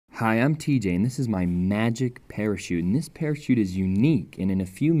Hi, I'm TJ, and this is my magic parachute. And this parachute is unique, and in a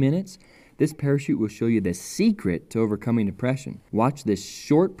few minutes, this parachute will show you the secret to overcoming depression. Watch this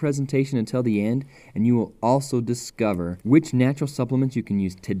short presentation until the end, and you will also discover which natural supplements you can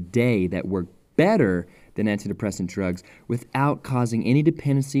use today that work better than antidepressant drugs without causing any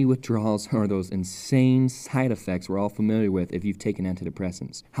dependency, withdrawals, or those insane side effects we're all familiar with if you've taken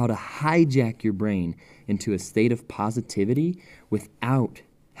antidepressants. How to hijack your brain into a state of positivity without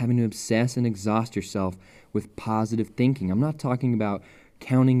having to obsess and exhaust yourself with positive thinking. I'm not talking about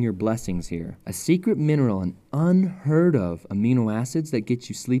counting your blessings here. A secret mineral and unheard of amino acids that get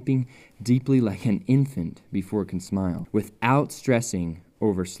you sleeping deeply like an infant before it can smile, without stressing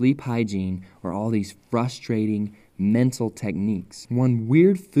over sleep hygiene or all these frustrating mental techniques. One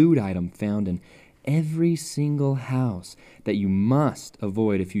weird food item found in every single house that you must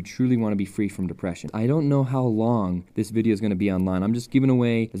avoid if you truly want to be free from depression. I don't know how long this video is going to be online. I'm just giving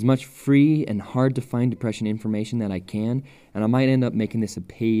away as much free and hard to find depression information that I can, and I might end up making this a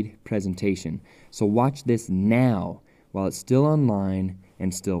paid presentation. So watch this now while it's still online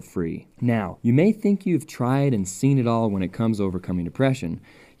and still free. Now, you may think you've tried and seen it all when it comes to overcoming depression,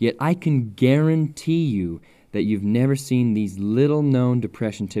 yet I can guarantee you that you've never seen these little-known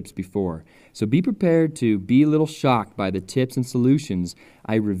depression tips before. So be prepared to be a little shocked by the tips and solutions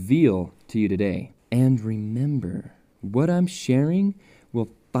I reveal to you today. And remember, what I'm sharing will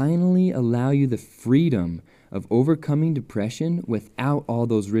finally allow you the freedom of overcoming depression without all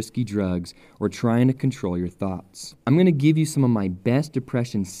those risky drugs or trying to control your thoughts. I'm going to give you some of my best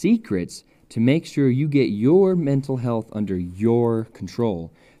depression secrets to make sure you get your mental health under your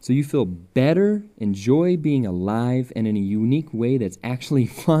control, so you feel better, enjoy being alive, and in a unique way that's actually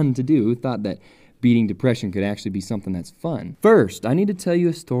fun to do. Who thought that beating depression could actually be something that's fun? First, I need to tell you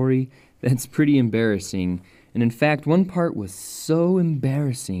a story that's pretty embarrassing. And in fact, one part was so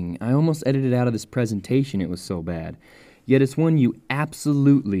embarrassing, I almost edited out of this presentation, it was so bad. Yet it's one you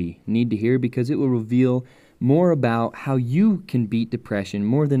absolutely need to hear because it will reveal more about how you can beat depression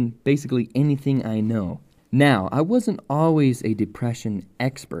more than basically anything I know. Now, I wasn't always a depression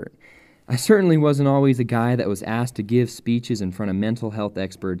expert. I certainly wasn't always a guy that was asked to give speeches in front of mental health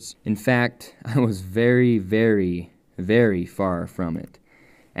experts. In fact, I was very, very, very far from it.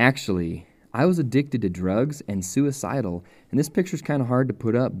 Actually, I was addicted to drugs and suicidal, and this picture's kind of hard to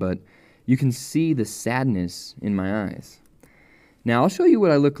put up, but you can see the sadness in my eyes. Now, I'll show you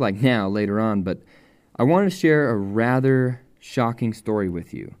what I look like now later on, but I wanted to share a rather shocking story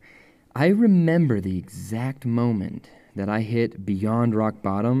with you. I remember the exact moment that I hit beyond rock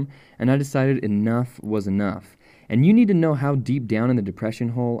bottom, and I decided enough was enough. And you need to know how deep down in the depression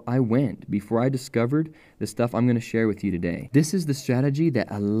hole I went before I discovered the stuff I'm going to share with you today. This is the strategy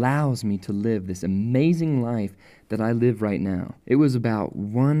that allows me to live this amazing life that I live right now. It was about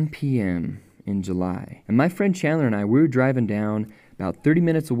 1 p.m. in July, and my friend Chandler and I, we were driving down about 30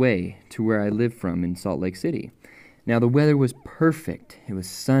 minutes away to where I live from in Salt Lake City. Now, the weather was perfect. It was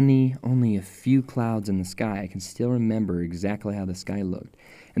sunny, only a few clouds in the sky. I can still remember exactly how the sky looked.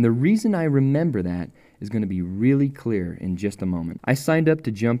 And the reason I remember that is going to be really clear in just a moment. I signed up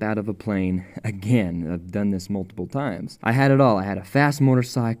to jump out of a plane. Again, I've done this multiple times. I had it all. I had a fast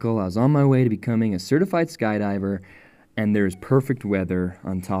motorcycle. I was on my way to becoming a certified skydiver. And there's perfect weather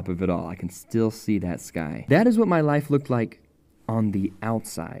on top of it all. I can still see that sky. That is what my life looked like on the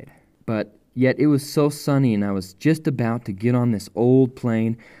outside. But yet it was so sunny, and I was just about to get on this old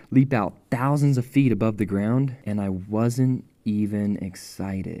plane, leap out thousands of feet above the ground, and I wasn't even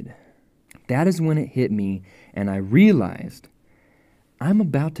excited. That is when it hit me, and I realized I'm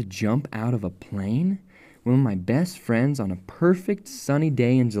about to jump out of a plane, one of my best friends, on a perfect sunny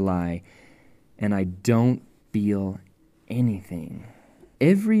day in July, and I don't feel anything.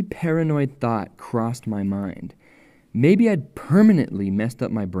 Every paranoid thought crossed my mind. Maybe I'd permanently messed up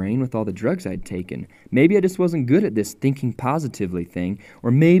my brain with all the drugs I'd taken. Maybe I just wasn't good at this thinking positively thing.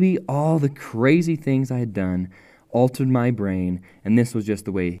 Or maybe all the crazy things I had done altered my brain, and this was just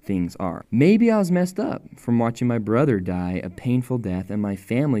the way things are. Maybe I was messed up from watching my brother die a painful death and my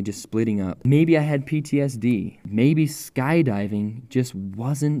family just splitting up. Maybe I had PTSD. Maybe skydiving just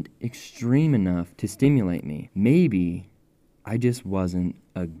wasn't extreme enough to stimulate me. Maybe I just wasn't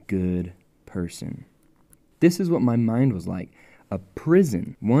a good person. This is what my mind was like, a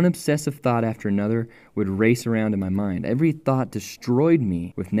prison. One obsessive thought after another would race around in my mind. Every thought destroyed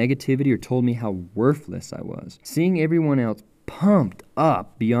me with negativity or told me how worthless I was. Seeing everyone else pumped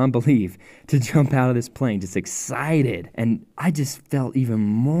up beyond belief to jump out of this plane, just excited, and I just felt even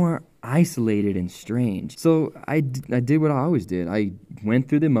more isolated and strange. So I did what I always did. I went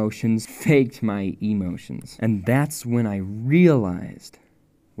through the motions, faked my emotions, and that's when I realized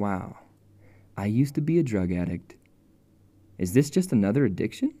wow, I used to be a drug addict. Is this just another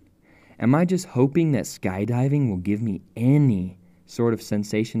addiction? Am I just hoping that skydiving will give me any sort of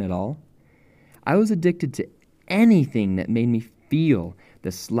sensation at all? I was addicted to anything that made me feel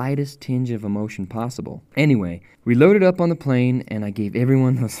the slightest tinge of emotion possible. Anyway, we loaded up on the plane, and I gave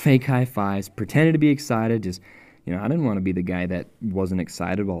everyone those fake high fives, pretended to be excited, I didn't want to be the guy that wasn't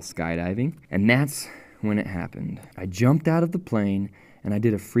excited while skydiving. And that's when it happened. I jumped out of the plane, and I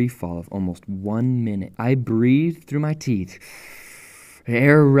did a free fall of almost 1 minute. I breathed through my teeth.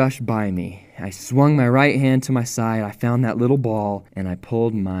 Air rushed by me. I swung my right hand to my side. I found that little ball, and I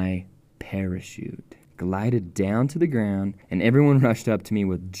pulled my parachute, glided down to the ground, and everyone rushed up to me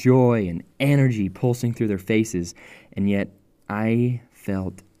with joy and energy pulsing through their faces, and yet I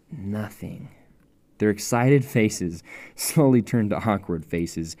felt nothing. Their excited faces slowly turned to awkward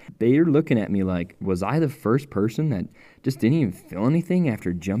faces. They were looking at me like, was I the first person that just didn't even feel anything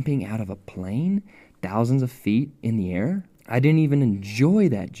after jumping out of a plane thousands of feet in the air? I didn't even enjoy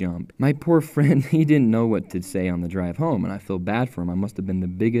that jump. My poor friend, he didn't know what to say on the drive home, and I feel bad for him. I must have been the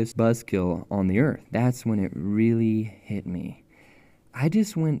biggest buzzkill on the earth. That's when it really hit me. I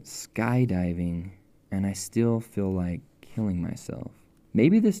just went skydiving, and I still feel like killing myself.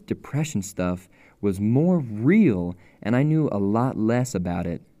 Maybe this depression stuff was more real, and I knew a lot less about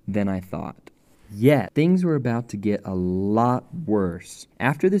it than I thought. Yet, things were about to get a lot worse.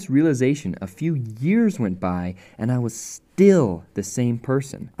 After this realization, a few years went by, and I was still the same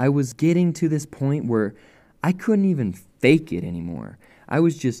person. I was getting to this point where I couldn't even fake it anymore. I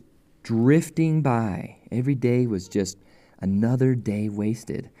was just drifting by. Every day was just another day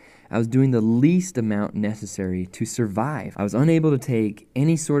wasted. I was doing the least amount necessary to survive. I was unable to take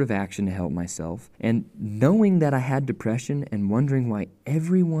any sort of action to help myself. And knowing that I had depression and wondering why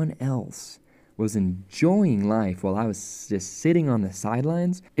everyone else was enjoying life while I was just sitting on the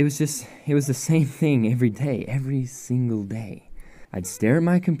sidelines, it was the same thing every day, every single day. I'd stare at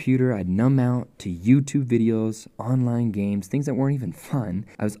my computer, I'd numb out to YouTube videos, online games, things that weren't even fun.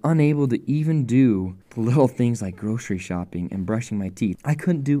 I was unable to even do the little things like grocery shopping and brushing my teeth. I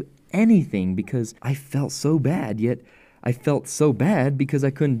couldn't do anything because I felt so bad, yet I felt so bad because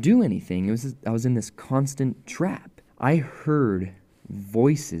I couldn't do anything. I was in this constant trap. I heard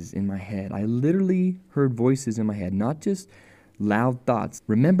voices in my head. I literally heard voices in my head, not just loud thoughts.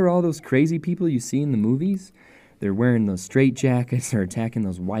 Remember all those crazy people you see in the movies? They're wearing those straitjackets, they're attacking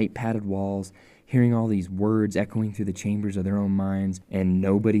those white padded walls, hearing all these words echoing through the chambers of their own minds, and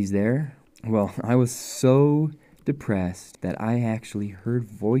nobody's there. Well, I was so depressed that I actually heard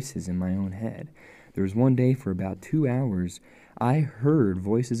voices in my own head. There was one day for about 2 hours, I heard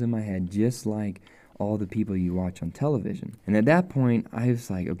voices in my head just like all the people you watch on television. And at that point, I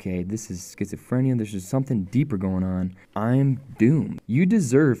was like, okay, this is schizophrenia. There's just something deeper going on. I'm doomed. You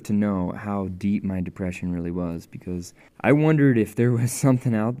deserve to know how deep my depression really was, because I wondered if there was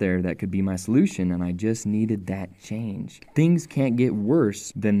something out there that could be my solution, and I just needed that change. Things can't get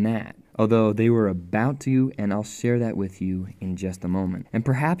worse than that, although they were about to, and I'll share that with you in just a moment. And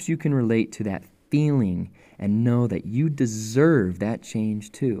perhaps you can relate to that feeling and know that you deserve that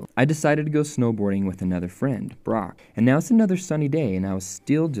change too. I decided to go snowboarding with another friend, Brock. And now it's another sunny day, and I was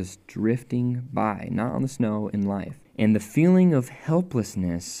still just drifting by, not on the snow, in life. And the feeling of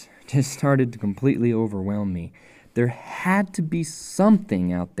helplessness just started to completely overwhelm me. There had to be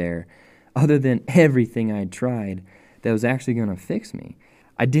something out there other than everything I'd tried that was actually going to fix me.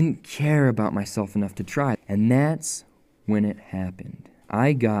 I didn't care about myself enough to try. And that's when it happened.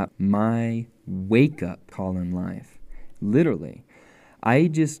 I got my wake-up call in life. Literally. I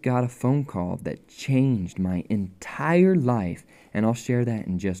just got a phone call that changed my entire life, and I'll share that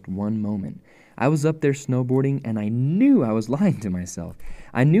in just one moment. I was up there snowboarding, and I knew I was lying to myself.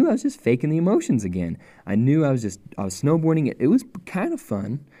 I knew I was just faking the emotions again. I knew I was snowboarding. It was kind of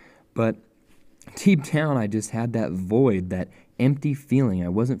fun, but deep down, I just had that void, that empty feeling. I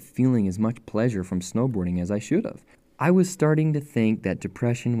wasn't feeling as much pleasure from snowboarding as I should have. I was starting to think that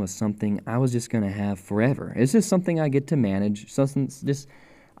depression was something I was just going to have forever. It's just something I get to manage,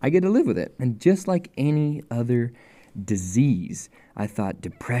 I get to live with it. And just like any other disease, I thought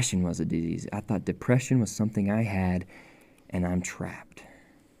depression was a disease. I thought depression was something I had, and I'm trapped.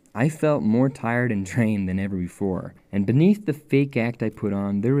 I felt more tired and drained than ever before. And beneath the fake act I put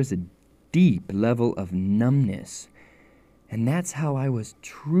on, there was a deep level of numbness. And that's how I was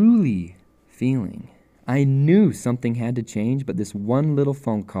truly feeling. I knew something had to change, but this one little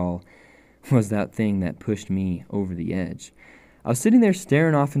phone call was that thing that pushed me over the edge. I was sitting there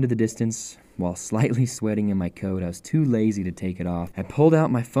staring off into the distance while slightly sweating in my coat. I was too lazy to take it off. I pulled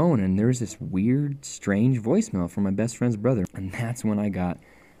out my phone, and there was this weird, strange voicemail from my best friend's brother. And that's when I got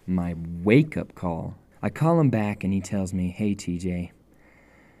my wake-up call. I call him back and he tells me, "Hey, TJ,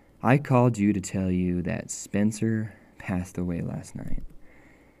 I called you to tell you that Spencer passed away last night."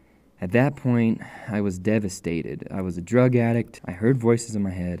 At that point, I was devastated. I was a drug addict. I heard voices in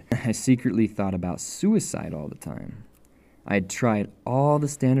my head. I secretly thought about suicide all the time. I had tried all the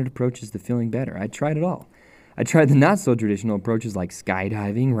standard approaches to feeling better. I tried it all. I tried the not-so-traditional approaches like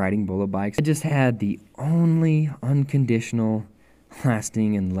skydiving, riding bullet bikes. I just had the only unconditional,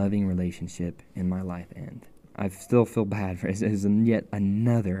 lasting, and loving relationship in my life end. I still feel bad for it. It's yet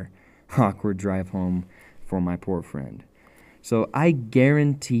another awkward drive home for my poor friend. So I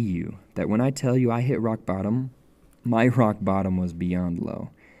guarantee you that when I tell you I hit rock bottom, my rock bottom was beyond low.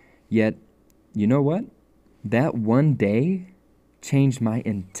 Yet, you know what? That one day changed my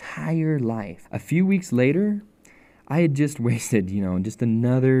entire life. A few weeks later, I had just wasted, just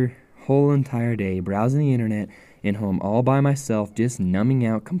another whole entire day browsing the internet in home all by myself, just numbing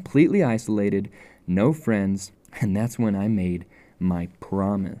out, completely isolated, no friends, and that's when I made my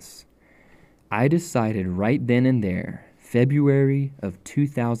promise. I decided right then and there, February of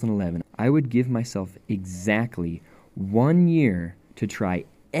 2011, I would give myself exactly 1 year to try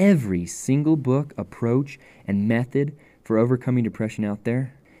every single book, approach, and method for overcoming depression out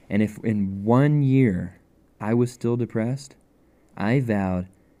there. And if in 1 year I was still depressed, I vowed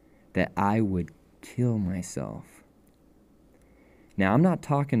that I would kill myself. Now, I'm not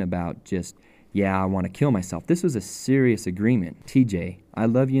talking about just, I want to kill myself. This was a serious agreement. TJ, I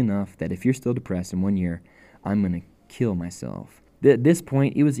love you enough that if you're still depressed in 1 year, I'm going to kill myself. At this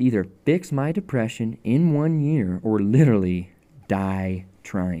point, it was either fix my depression in 1 year or literally die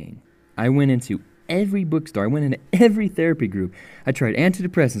trying. I went into every bookstore. I went into every therapy group. I tried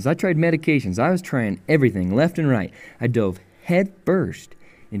antidepressants. I tried medications. I was trying everything left and right. I dove head first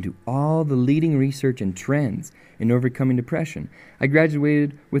into all the leading research and trends in overcoming depression. I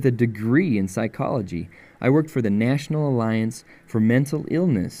graduated with a degree in psychology. I worked for the National Alliance for Mental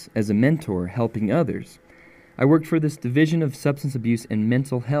Illness as a mentor helping others. I worked for this division of substance abuse and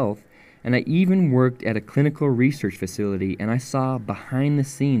mental health, and I even worked at a clinical research facility, and I saw behind the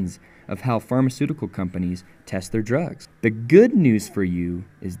scenes of how pharmaceutical companies test their drugs. The good news for you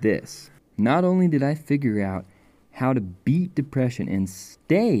is this. Not only did I figure out how to beat depression and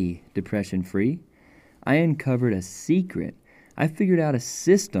stay depression-free, I uncovered a secret. I figured out a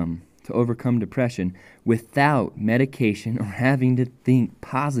system to overcome depression without medication or having to think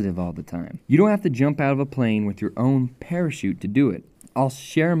positive all the time. You don't have to jump out of a plane with your own parachute to do it. I'll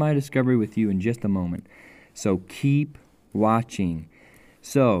share my discovery with you in just a moment. So keep watching.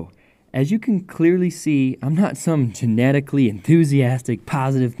 So, as you can clearly see, I'm not some genetically enthusiastic,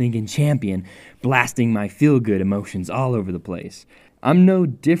 positive thinking champion blasting my feel-good emotions all over the place. I'm no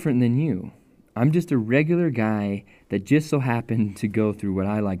different than you. I'm just a regular guy that just so happened to go through what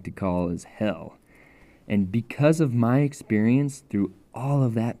I like to call as hell. And because of my experience through all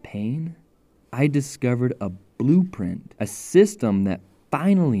of that pain, I discovered a blueprint, a system that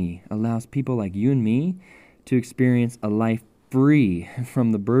finally allows people like you and me to experience a life free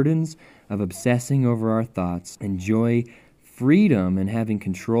from the burdens of obsessing over our thoughts, enjoy freedom and having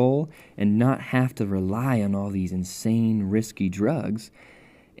control, and not have to rely on all these insane, risky drugs,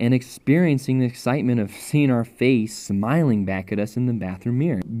 and experiencing the excitement of seeing our face smiling back at us in the bathroom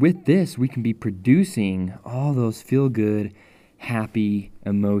mirror. With this, we can be producing all those feel-good, happy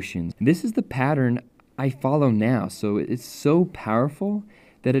emotions. This is the pattern I follow now, so it's so powerful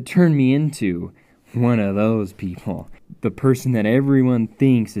that it turned me into one of those people. The person that everyone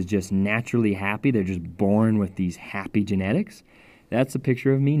thinks is just naturally happy, they're just born with these happy genetics. That's a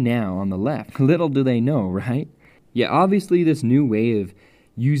picture of me now on the left. Little do they know, right? Yeah, obviously this new way of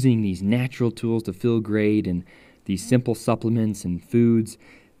using these natural tools to feel great and these simple supplements and foods,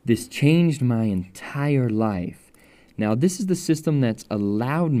 this changed my entire life. Now, this is the system that's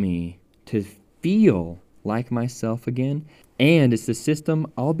allowed me to feel like myself again, and it's the system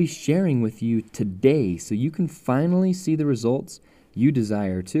I'll be sharing with you today so you can finally see the results you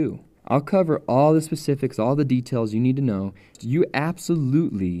desire too. I'll cover all the specifics, all the details you need to know. You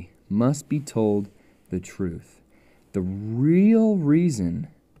absolutely must be told the truth. The real reason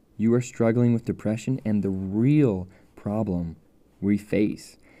you are struggling with depression and the real problem we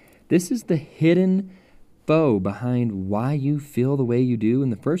face. This is the hidden foe behind why you feel the way you do in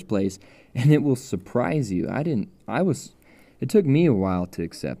the first place, and it will surprise you. It took me a while to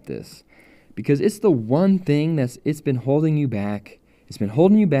accept this because it's the one thing it's been holding you back. It's been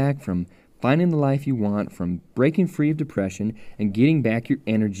holding you back from finding the life you want, from breaking free of depression and getting back your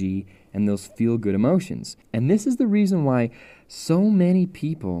energy and those feel-good emotions. And this is the reason why so many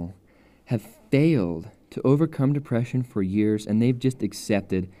people have failed to overcome depression for years, and they've just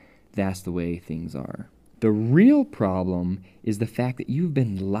accepted that's the way things are. The real problem is the fact that you've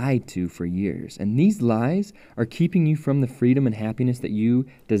been lied to for years, and these lies are keeping you from the freedom and happiness that you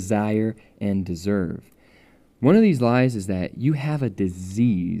desire and deserve. One of these lies is that you have a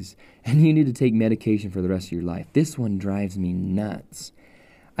disease and you need to take medication for the rest of your life. This one drives me nuts.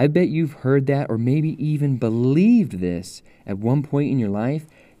 I bet you've heard that or maybe even believed this at one point in your life,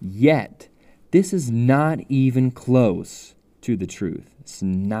 yet this is not even close to the truth. It's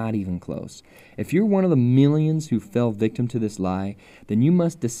not even close. If you're one of the millions who fell victim to this lie, then you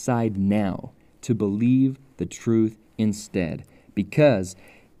must decide now to believe the truth instead. Because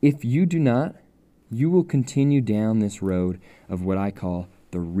if you do not, you will continue down this road of what I call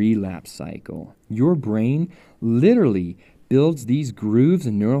the relapse cycle. Your brain literally builds these grooves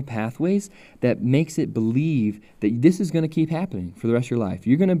and neural pathways that makes it believe that this is going to keep happening for the rest of your life.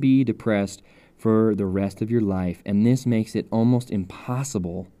 You're going to be depressed for the rest of your life, and this makes it almost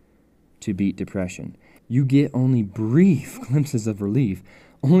impossible to beat depression. You get only brief glimpses of relief,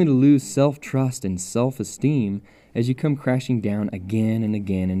 only to lose self-trust and self-esteem as you come crashing down again and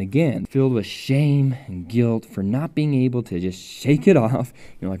again and again, filled with shame and guilt for not being able to just shake it off.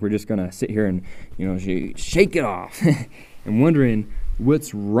 Like we're just going to sit here and, shake it off and wondering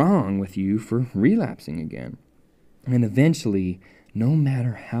what's wrong with you for relapsing again. And eventually, no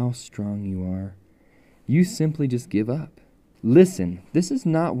matter how strong you are, you simply just give up. Listen, this is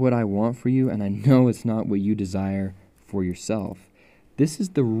not what I want for you, and I know it's not what you desire for yourself. This is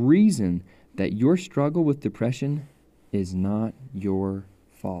the reason that your struggle with depression is not your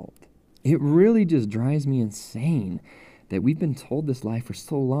fault. It really just drives me insane that we've been told this lie for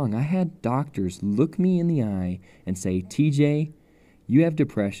so long. I had doctors look me in the eye and say, TJ, you have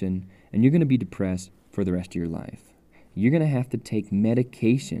depression, and you're going to be depressed for the rest of your life. You're going to have to take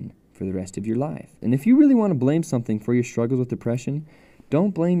medication for the rest of your life. And if you really want to blame something for your struggles with depression,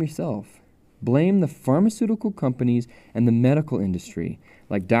 don't blame yourself. Blame the pharmaceutical companies and the medical industry,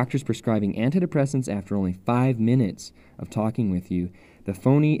 like doctors prescribing antidepressants after only 5 minutes of talking with you, the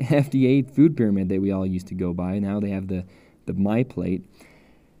phony FDA food pyramid that we all used to go by. Now they have the MyPlate,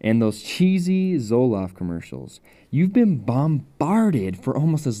 and those cheesy Zoloft commercials. You've been bombarded for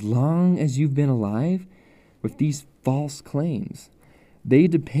almost as long as you've been alive with these false claims. They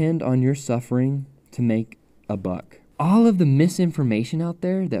depend on your suffering to make a buck. All of the misinformation out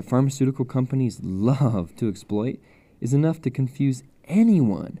there that pharmaceutical companies love to exploit is enough to confuse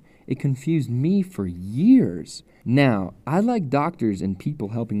anyone. It confused me for years. Now, I like doctors and people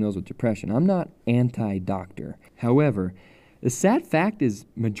helping those with depression. I'm not anti-doctor. However, the sad fact is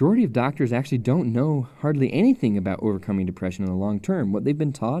majority of doctors actually don't know hardly anything about overcoming depression in the long term. What they've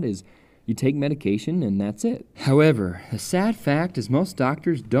been taught is you take medication and that's it. However, the sad fact is most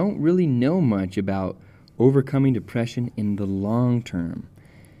doctors don't really know much about overcoming depression in the long term.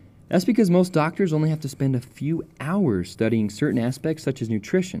 That's because most doctors only have to spend a few hours studying certain aspects such as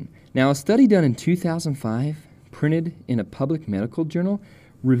nutrition. Now, a study done in 2005, printed in a public medical journal,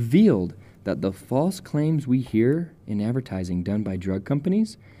 revealed that the false claims we hear in advertising done by drug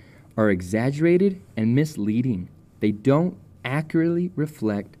companies are exaggerated and misleading. They don't accurately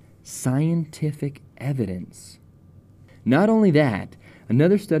reflect scientific evidence. Not only that,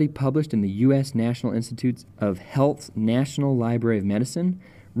 another study published in the U.S. National Institutes of Health's National Library of Medicine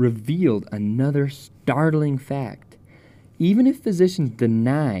revealed another startling fact. Even if physicians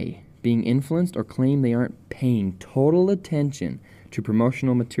deny being influenced or claim they aren't paying total attention to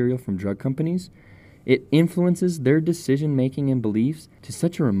promotional material from drug companies, it influences their decision-making and beliefs to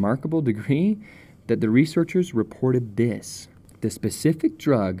such a remarkable degree that the researchers reported this. The specific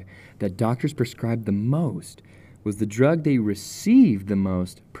drug that doctors prescribed the most was the drug they received the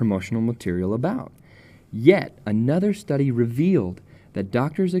most promotional material about. Yet, another study revealed that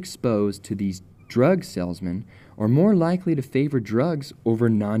doctors exposed to these drug salesmen are more likely to favor drugs over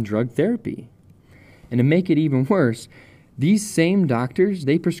non-drug therapy. And to make it even worse, these same doctors,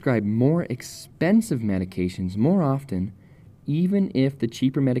 they prescribe more expensive medications more often, even if the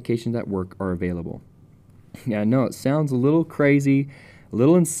cheaper medications at work are available. Yeah, I know it sounds a little crazy, a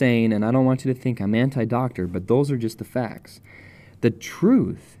little insane, and I don't want you to think I'm anti-doctor, but those are just the facts. The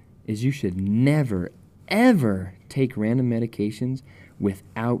truth is you should never, ever take random medications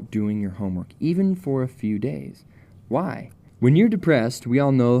without doing your homework, even for a few days. Why? When you're depressed, we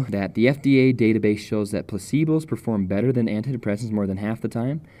all know that the FDA database shows that placebos perform better than antidepressants more than half the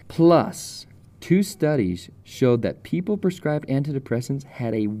time. Plus, 2 studies showed that people prescribed antidepressants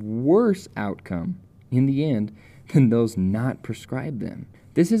had a worse outcome in the end than those not prescribed them.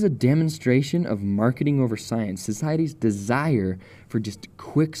 This is a demonstration of marketing over science, society's desire for just a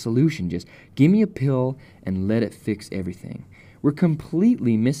quick solution. Just give me a pill and let it fix everything. We're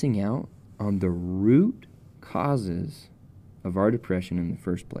completely missing out on the root causes of our depression in the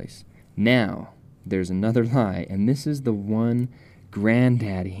first place. Now, there's another lie, and this is the one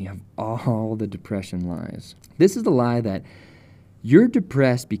granddaddy of all the depression lies. This is the lie that you're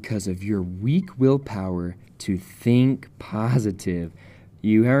depressed because of your weak willpower to think positive.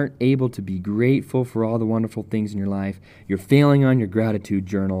 You aren't able to be grateful for all the wonderful things in your life. You're failing on your gratitude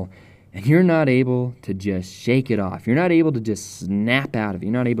journal, and you're not able to just shake it off. You're not able to just snap out of it.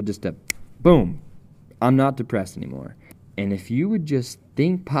 You're not able just to, boom, I'm not depressed anymore. And if you would just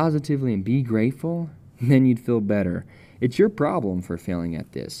think positively and be grateful, then you'd feel better. It's your problem for failing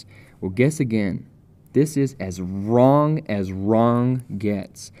at this. Well, guess again. This is as wrong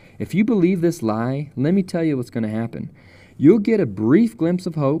gets. If you believe this lie, let me tell you what's going to happen. You'll get a brief glimpse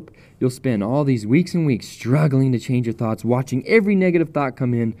of hope. You'll spend all these weeks and weeks struggling to change your thoughts, watching every negative thought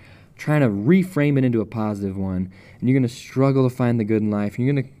come in, trying to reframe it into a positive one. And you're going to struggle to find the good in life. And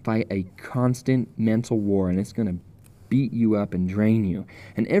you're going to fight a constant mental war, and it's going to beat you up and drain you.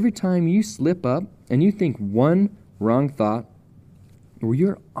 And every time you slip up and you think one wrong thought, or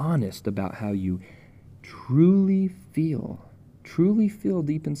you're honest about how you truly feel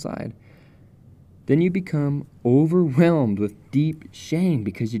deep inside, then you become overwhelmed with deep shame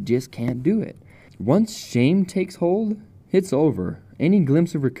because you just can't do it. Once shame takes hold, it's over. Any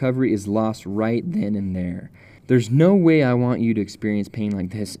glimpse of recovery is lost right then and there. There's no way I want you to experience pain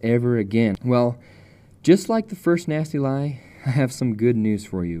like this ever again. Well, just like the first nasty lie, I have some good news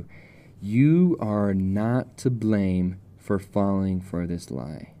for you. You are not to blame for falling for this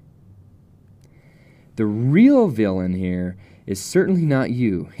lie. The real villain here is certainly not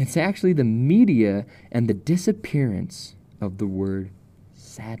you. It's actually the media and the disappearance of the word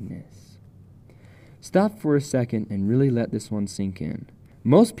sadness. Stop for a second and really let this one sink in.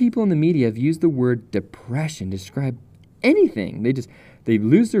 Most people in the media have used the word depression to describe anything. They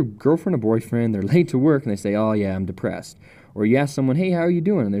lose their girlfriend or boyfriend, they're late to work, and they say, oh yeah, I'm depressed. Or you ask someone, hey, how are you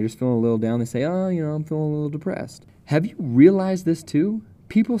doing? And they're just feeling a little down. They say, oh, I'm feeling a little depressed. Have you realized this too?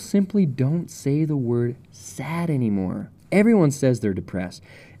 People simply don't say the word sad anymore. Everyone says they're depressed.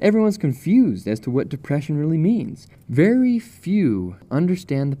 Everyone's confused as to what depression really means. Very few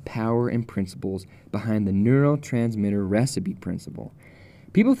understand the power and principles behind the neurotransmitter recipe principle.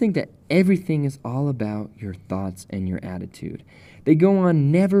 People think that everything is all about your thoughts and your attitude. They go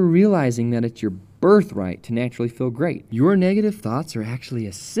on never realizing that it's your birthright to naturally feel great. Your negative thoughts are actually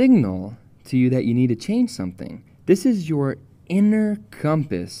a signal to you that you need to change something. This is your inner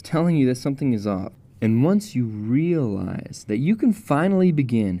compass telling you that something is off. And once you realize that you can finally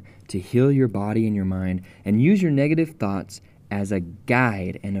begin to heal your body and your mind and use your negative thoughts as a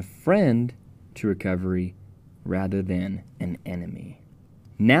guide and a friend to recovery rather than an enemy.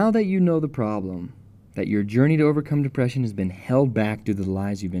 Now that you know the problem, that your journey to overcome depression has been held back due to the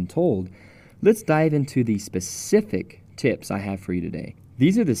lies you've been told, let's dive into the specific tips I have for you today.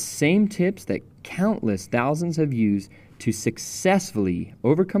 These are the same tips that countless thousands have used to successfully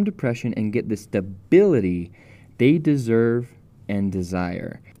overcome depression and get the stability they deserve and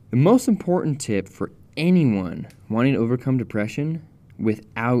desire. The most important tip for anyone wanting to overcome depression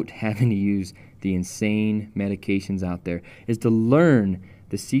without having to use the insane medications out there is to learn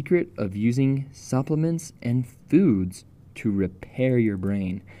the secret of using supplements and foods to repair your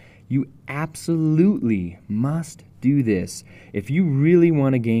brain. You absolutely must do this if you really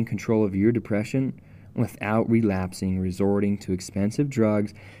want to gain control of your depression without relapsing, resorting to expensive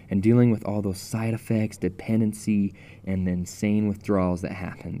drugs, and dealing with all those side effects, dependency, and the insane withdrawals that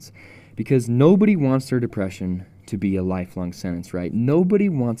happens. Because nobody wants their depression to be a lifelong sentence, right? Nobody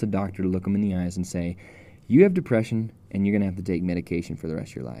wants a doctor to look them in the eyes and say, you have depression and you're going to have to take medication for the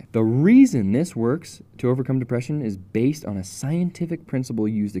rest of your life. The reason this works to overcome depression is based on a scientific principle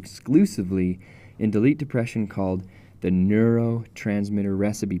used exclusively in Delete Depression called the neurotransmitter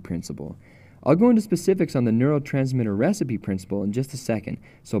recipe principle. I'll go into specifics on the neurotransmitter recipe principle in just a second,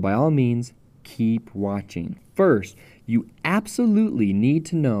 so by all means, keep watching. First, you absolutely need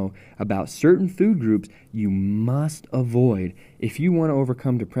to know about certain food groups you must avoid if you want to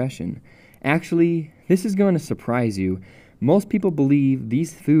overcome depression. Actually, this is going to surprise you. Most people believe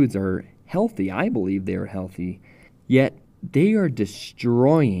these foods are healthy. I believe they are healthy. Yet, they are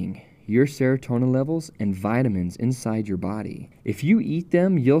destroying your serotonin levels and vitamins inside your body. If you eat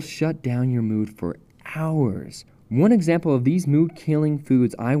them, you'll shut down your mood for hours. One example of these mood-killing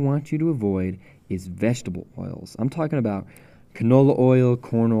foods I want you to avoid is vegetable oils. I'm talking about canola oil,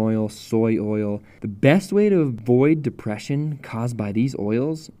 corn oil, soy oil. The best way to avoid depression caused by these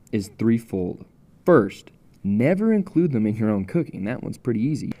oils is threefold. First, never include them in your own cooking. That one's pretty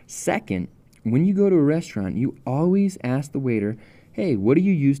easy. Second, when you go to a restaurant, you always ask the waiter, hey, what do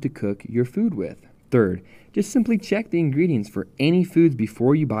you use to cook your food with? Third, just simply check the ingredients for any foods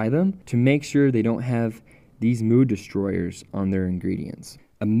before you buy them to make sure they don't have these mood destroyers on their ingredients.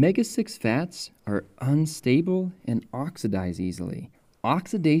 Omega-6 fats are unstable and oxidize easily.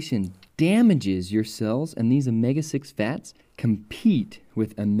 Oxidation damages your cells, and these omega-6 fats compete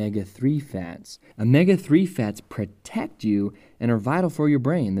with omega-3 fats. Omega-3 fats protect you and are vital for your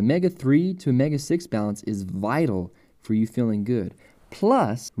brain. The omega-3 to omega-6 balance is vital for you feeling good.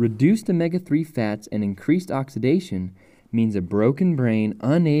 Plus, reduced omega-3 fats and increased oxidation means a broken brain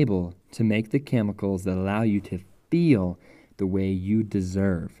unable to make the chemicals that allow you to feel the way you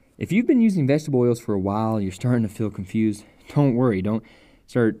deserve. If you've been using vegetable oils for a while, you're starting to feel confused, don't worry. Don't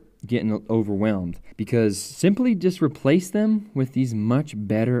start getting overwhelmed, because simply just replace them with these much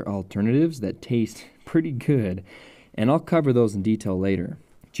better alternatives that taste pretty good. And I'll cover those in detail later.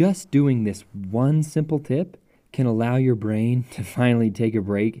 Just doing this one simple tip can allow your brain to finally take a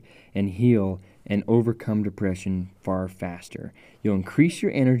break and heal and overcome depression far faster. You'll increase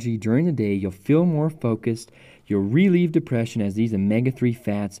your energy during the day, you'll feel more focused, you'll relieve depression as these omega-3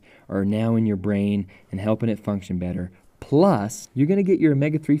 fats are now in your brain and helping it function better. Plus, you're going to get your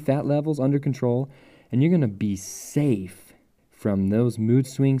omega-3 fat levels under control, and you're going to be safe from those mood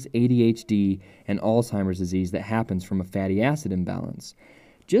swings, ADHD, and Alzheimer's disease that happens from a fatty acid imbalance.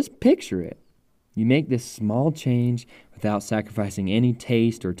 Just picture it. You make this small change without sacrificing any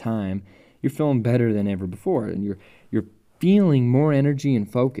taste or time. You're feeling better than ever before, and you're feeling more energy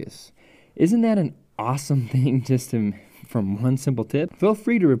and focus. Isn't that an awesome thing from one simple tip? Feel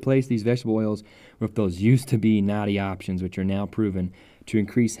free to replace these vegetable oils with those used to be naughty options, which are now proven to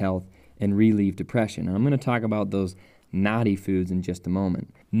increase health and relieve depression. And I'm going to talk about those naughty foods in just a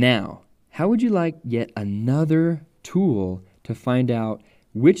moment. Now, how would you like yet another tool to find out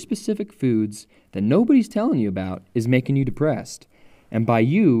which specific foods that nobody's telling you about is making you depressed? And by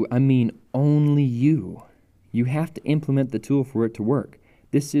you, I mean only you. You have to implement the tool for it to work.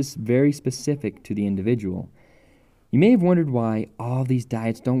 This is very specific to the individual. You may have wondered why all these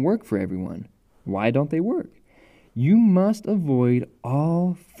diets don't work for everyone. Why don't they work? You must avoid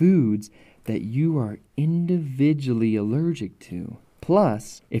all foods that you are individually allergic to.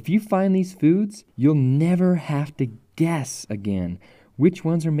 Plus, if you find these foods, you'll never have to guess again which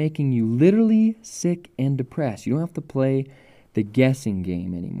ones are making you literally sick and depressed. You don't have to play the guessing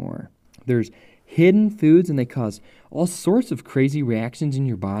game anymore. There's hidden foods, and they cause all sorts of crazy reactions in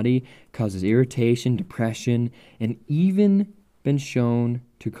your body, causes irritation, depression, and even been shown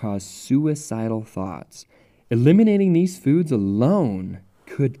to cause suicidal thoughts. Eliminating these foods alone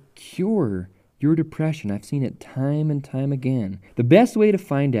could cure your depression. I've seen it time and time again. The best way to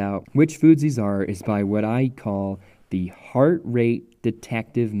find out which foods these are is by what I call the heart rate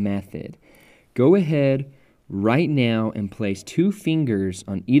detective method. Go ahead right now and place 2 fingers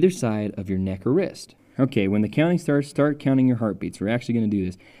on either side of your neck or wrist. Okay, when the counting starts, start counting your heartbeats. We're actually going to do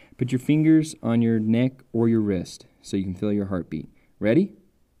this. Put your fingers on your neck or your wrist so you can feel your heartbeat. Ready?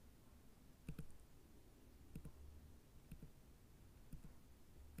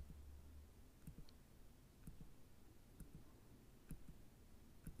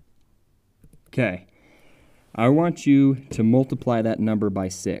 Okay. I want you to multiply that number by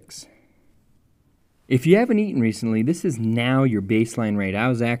 6. If you haven't eaten recently, this is now your baseline rate. I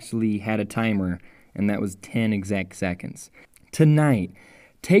was actually had a timer, and that was 10 exact seconds. Tonight,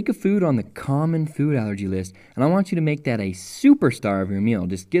 take a food on the common food allergy list, and I want you to make that a superstar of your meal.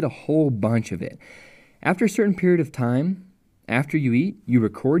 Just get a whole bunch of it. After a certain period of time, after you eat, you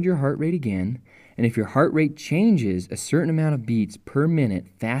record your heart rate again, and if your heart rate changes a certain amount of beats per minute,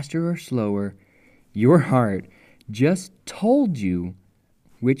 faster or slower, your heart just told you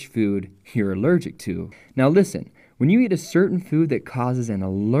which food you're allergic to. Now listen, when you eat a certain food that causes an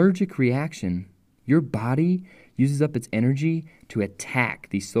allergic reaction, your body uses up its energy to attack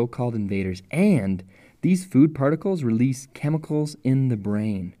these so-called invaders, and these food particles release chemicals in the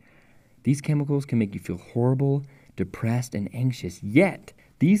brain. These chemicals can make you feel horrible, depressed, and anxious, yet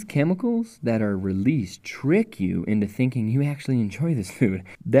these chemicals that are released trick you into thinking you actually enjoy this food.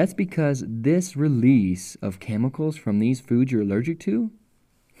 That's because this release of chemicals from these foods you're allergic to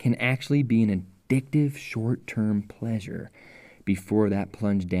can actually be an addictive short-term pleasure before that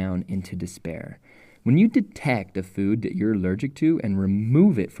plunge down into despair. When you detect a food that you're allergic to and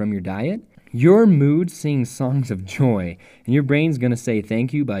remove it from your diet, Your mood sings songs of joy, and your brain's going to say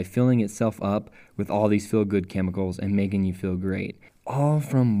thank you by filling itself up with all these feel-good chemicals and making you feel great. All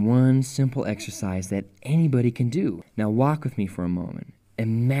from one simple exercise that anybody can do. Now walk with me for a moment.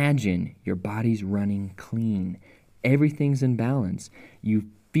 Imagine your body's running clean. Everything's in balance. You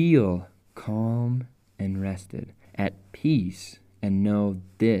feel calm and rested, at peace, and know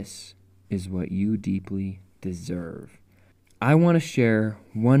this is what you deeply deserve. I want to share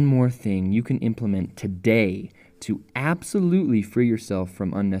one more thing you can implement today to absolutely free yourself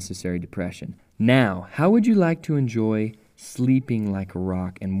from unnecessary depression. Now, how would you like to enjoy sleeping like a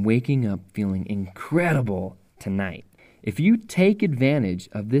rock and waking up feeling incredible tonight? If you take advantage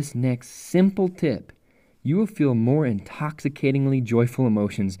of this next simple tip, you will feel more intoxicatingly joyful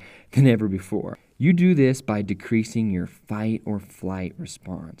emotions than ever before. You do this by decreasing your fight or flight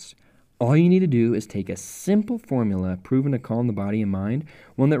response. All you need to do is take a simple formula proven to calm the body and mind,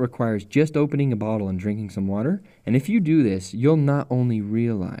 one that requires just opening a bottle and drinking some water. And if you do this, you'll not only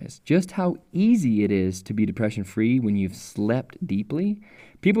realize just how easy it is to be depression-free when you've slept deeply,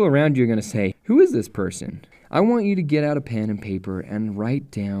 people around you are going to say, "Who is this person?" I want you to get out a pen and paper and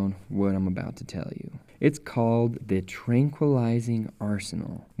write down what I'm about to tell you. It's called the Tranquilizing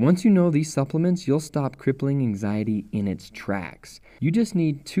Arsenal. Once you know these supplements, you'll stop crippling anxiety in its tracks. You just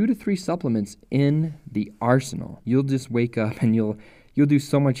need 2 to 3 supplements in the arsenal. You'll just wake up and you'll do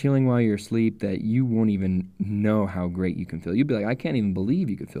so much healing while you're asleep that you won't even know how great you can feel. You'll be like, I can't even believe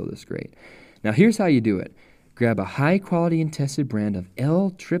you could feel this great. Now here's how you do it. Grab a high-quality and tested brand of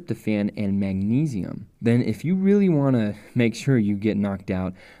L-tryptophan and magnesium. Then if you really want to make sure you get knocked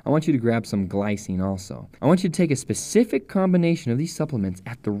out, I want you to grab some glycine also. I want you to take a specific combination of these supplements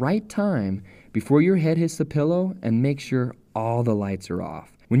at the right time before your head hits the pillow and make sure all the lights are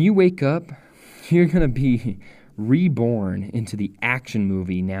off. When you wake up, you're going to be reborn into the action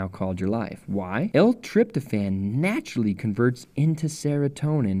movie now called your life. Why? L-tryptophan naturally converts into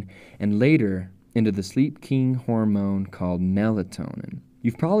serotonin and later into the sleep king hormone called melatonin.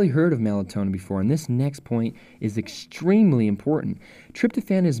 You've probably heard of melatonin before, and this next point is extremely important.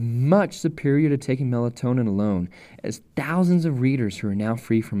 Tryptophan is much superior to taking melatonin alone, as thousands of readers who are now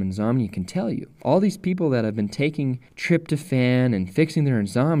free from insomnia can tell you. All these people that have been taking tryptophan and fixing their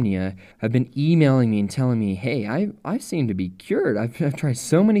insomnia have been emailing me and telling me, hey, I seem to be cured. I've tried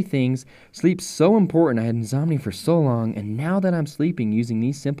so many things. Sleep's so important. I had insomnia for so long, and now that I'm sleeping using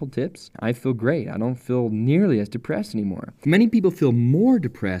these simple tips, I feel great. I don't feel nearly as depressed anymore. Many people feel more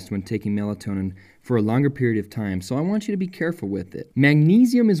depressed when taking melatonin for a longer period of time, so I want you to be careful with it.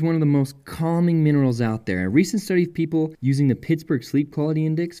 Magnesium is one of the most calming minerals out there. A recent study of people using the Pittsburgh Sleep Quality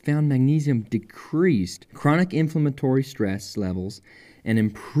Index found magnesium decreased chronic inflammatory stress levels and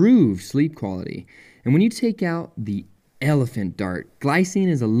improved sleep quality. And when you take out the elephant dart, glycine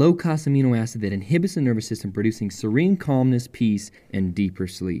is a low-cost amino acid that inhibits the nervous system, producing serene calmness, peace, and deeper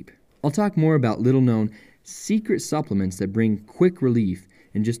sleep. I'll talk more about little-known secret supplements that bring quick relief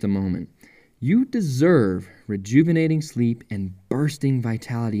in just a moment. You deserve rejuvenating sleep and bursting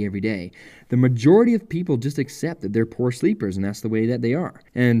vitality every day. The majority of people just accept that they're poor sleepers, and that's the way that they are.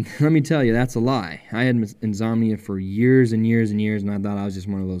 And let me tell you, that's a lie. I had insomnia for years and years and years, and I thought I was just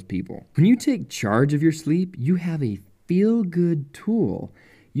one of those people. When you take charge of your sleep, you have a feel-good tool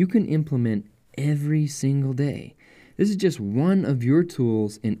you can implement every single day. This is just one of your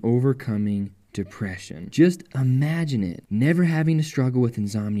tools in overcoming depression. Just imagine it, never having to struggle with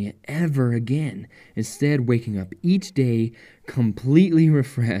insomnia ever again. Instead, waking up each day completely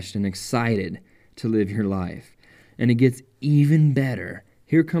refreshed and excited to live your life. And it gets even better.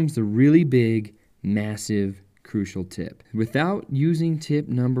 Here comes the really big, massive, crucial tip. Without using tip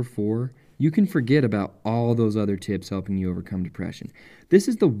number 4, you can forget about all those other tips helping you overcome depression. This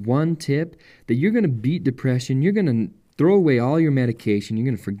is the one tip that you're going to beat depression. You're going to throw away all your medication. You're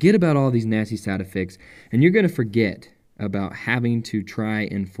going to forget about all these nasty side effects, and you're going to forget about having to try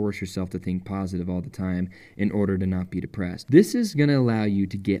and force yourself to think positive all the time in order to not be depressed. This is going to allow you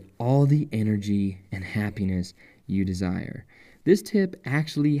to get all the energy and happiness you desire. This tip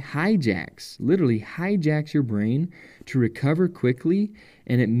actually literally hijacks your brain to recover quickly,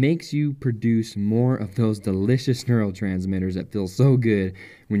 and it makes you produce more of those delicious neurotransmitters that feel so good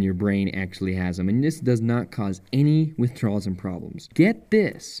when your brain actually has them. And this does not cause any withdrawals and problems. Get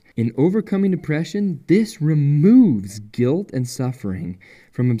this, in overcoming depression, this removes guilt and suffering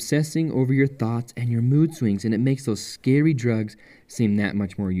from obsessing over your thoughts and your mood swings, and it makes those scary drugs seem that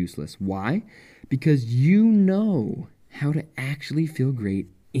much more useless. Why? Because you know how to actually feel great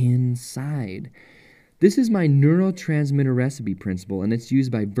inside. This is my neurotransmitter recipe principle, and it's used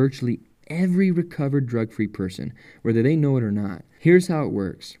by virtually every recovered drug-free person, whether they know it or not. Here's how it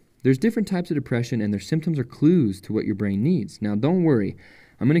works. There's different types of depression, and their symptoms are clues to what your brain needs. Now, don't worry.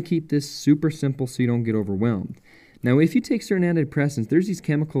 I'm going to keep this super simple so you don't get overwhelmed. Now, if you take certain antidepressants, there's these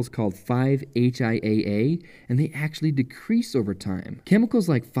chemicals called 5-HIAA, and they actually decrease over time. Chemicals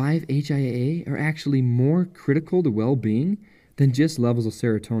like 5-HIAA are actually more critical to well-being than just levels of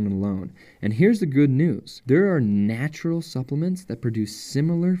serotonin alone. And here's the good news. There are natural supplements that produce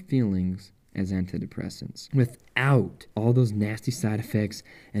similar feelings as antidepressants without all those nasty side effects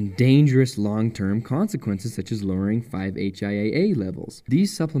and dangerous long-term consequences such as lowering 5-HIAA levels.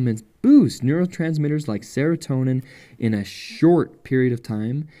 These supplements boost neurotransmitters like serotonin in a short period of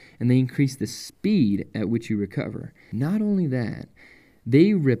time, and they increase the speed at which you recover. Not only that,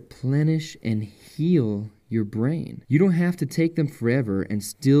 they replenish and heal your brain. You don't have to take them forever and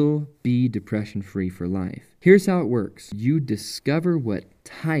still be depression-free for life. Here's how it works. You discover what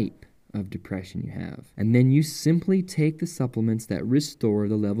type of depression you have, and then you simply take the supplements that restore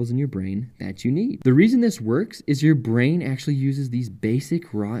the levels in your brain that you need. The reason this works is your brain actually uses these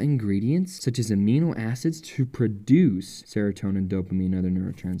basic raw ingredients such as amino acids to produce serotonin, dopamine, and other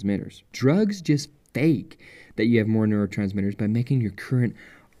neurotransmitters. Drugs just fake that you have more neurotransmitters by making your current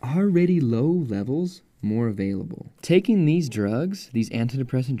already low levels more available. Taking these drugs, these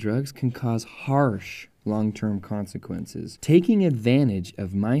antidepressant drugs, can cause harsh long-term consequences. Taking advantage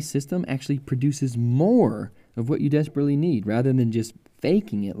of my system actually produces more of what you desperately need rather than just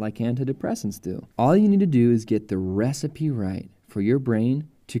faking it like antidepressants do. All you need to do is get the recipe right for your brain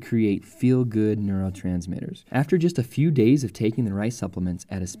to create feel-good neurotransmitters. After just a few days of taking the right supplements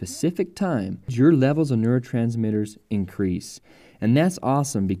at a specific time, your levels of neurotransmitters increase. And that's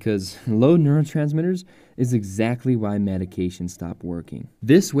awesome because low neurotransmitters is exactly why medications stop working.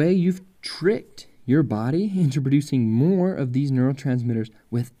 This way, you've tricked your body into producing more of these neurotransmitters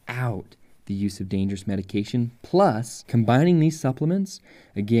without the use of dangerous medication. Plus, combining these supplements,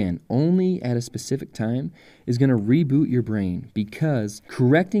 again, only at a specific time, is going to reboot your brain because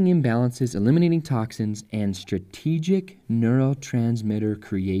correcting imbalances, eliminating toxins, and strategic neurotransmitter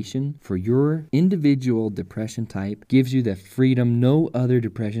creation for your individual depression type gives you the freedom no other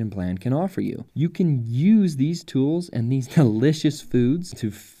depression plan can offer you. You can use these tools and these delicious foods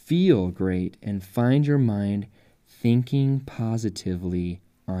to feel great and find your mind thinking positively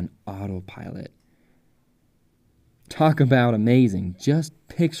on autopilot. Talk about amazing. Just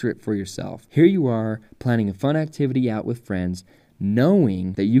picture it for yourself. Here you are planning a fun activity out with friends,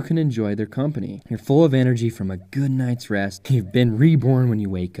 knowing that you can enjoy their company. You're full of energy from a good night's rest. You've been reborn when you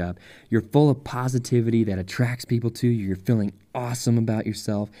wake up. You're full of positivity that attracts people to you. You're feeling awesome about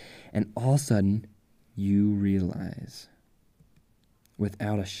yourself. And all of a sudden, you realize,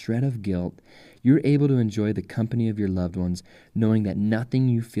 without a shred of guilt, you're able to enjoy the company of your loved ones, knowing that nothing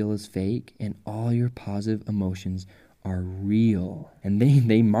you feel is fake and all your positive emotions are real. And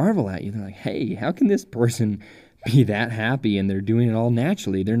they marvel at you. They're like, hey, how can this person be that happy and they're doing it all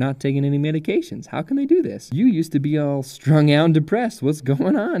naturally? They're not taking any medications. How can they do this? You used to be all strung out and depressed. What's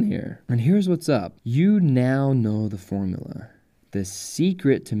going on here? And here's what's up. You now know the formula. The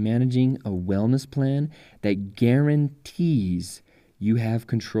secret to managing a wellness plan that guarantees you have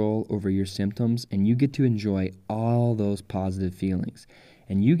control over your symptoms, and you get to enjoy all those positive feelings.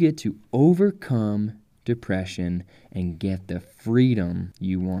 And you get to overcome depression and get the freedom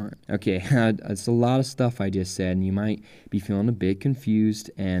you want. Okay, it's a lot of stuff I just said, and you might be feeling a bit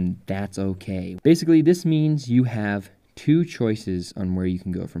confused, and that's okay. Basically, this means you have two choices on where you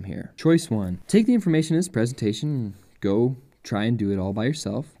can go from here. Choice one, take the information in this presentation and go try and do it all by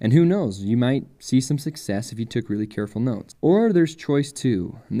yourself. And who knows, you might see some success if you took really careful notes. Or there's choice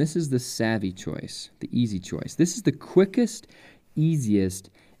two, and this is the savvy choice, the easy choice. This is the quickest,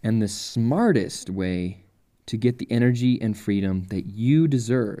 easiest, and the smartest way to get the energy and freedom that you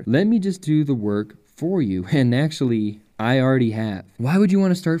deserve. Let me just do the work for you, and actually, I already have. Why would you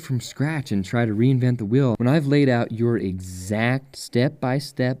want to start from scratch and try to reinvent the wheel when I've laid out your exact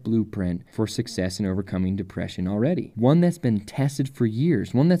step-by-step blueprint for success in overcoming depression already? One that's been tested for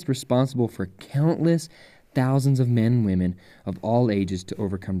years, one that's responsible for countless thousands of men and women of all ages to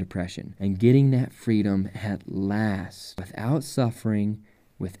overcome depression and getting that freedom at last without suffering,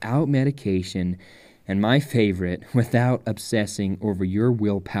 without medication, and my favorite, without obsessing over your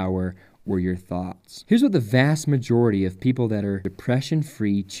willpower or your thoughts. Here's what the vast majority of people that are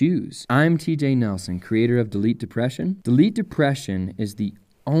depression-free choose. I'm TJ Nelson, creator of Delete Depression. Delete Depression is the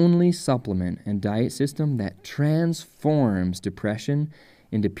only supplement and diet system that transforms depression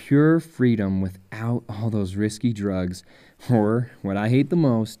into pure freedom without all those risky drugs or, what I hate the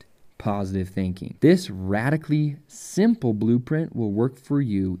most, positive thinking. This radically simple blueprint will work for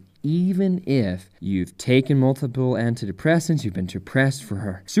you even if you've taken multiple antidepressants, you've been depressed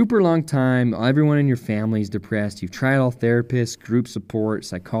for a super long time, everyone in your family is depressed, you've tried all therapists, group support,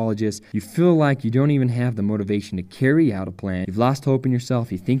 psychologists, you feel like you don't even have the motivation to carry out a plan, you've lost hope in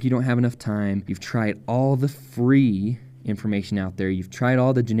yourself, you think you don't have enough time, you've tried all the free information out there, you've tried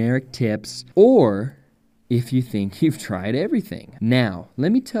all the generic tips, or if you think you've tried everything. Now,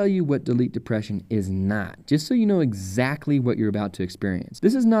 let me tell you what Delete Depression is not, just so you know exactly what you're about to experience.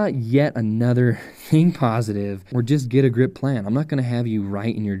 This is not yet another think positive or just get a grip plan. I'm not going to have you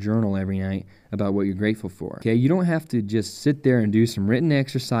write in your journal every night about what you're grateful for. Okay, you don't have to just sit there and do some written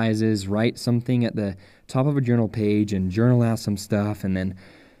exercises, write something at the top of a journal page and journal out some stuff, and then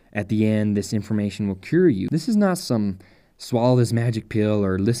at the end, this information will cure you. This is not some swallow this magic pill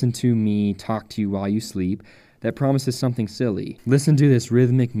or listen to me talk to you while you sleep that promises something silly. Listen to this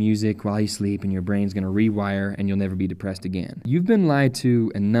rhythmic music while you sleep and your brain's going to rewire and you'll never be depressed again. You've been lied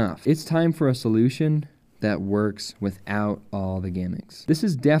to enough. It's time for a solution that works without all the gimmicks. This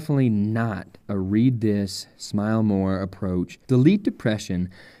is definitely not a read this, smile more approach. Delete Depression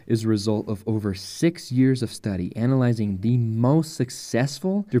is a result of over 6 years of study analyzing the most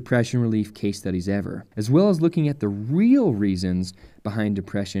successful depression relief case studies ever, as well as looking at the real reasons behind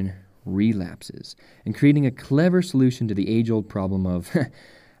depression relapses and creating a clever solution to the age-old problem of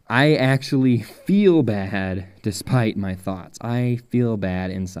I actually feel bad despite my thoughts. I feel bad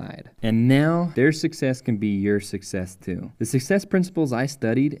inside. And now their success can be your success too. The success principles I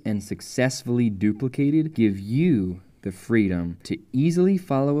studied and successfully duplicated give you the freedom to easily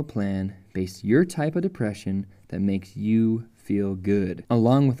follow a plan based your type of depression that makes you feel good,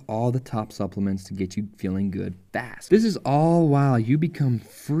 along with all the top supplements to get you feeling good fast. This is all while you become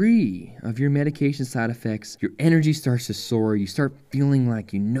free of your medication side effects, your energy starts to soar, you start feeling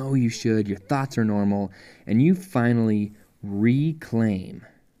like you know you should, your thoughts are normal, and you finally reclaim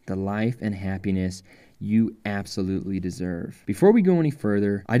the life and happiness you absolutely deserve. Before we go any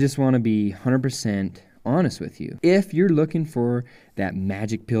further, I just want to be 100% honest with you. If you're looking for that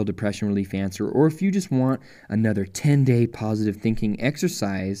magic pill depression relief answer, or if you just want another 10-day positive thinking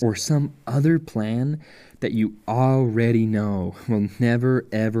exercise or some other plan that you already know will never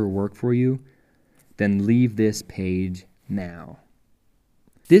ever work for you, then leave this page now.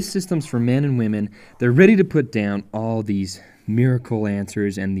 This system's for men and women. They're ready to put down all these miracle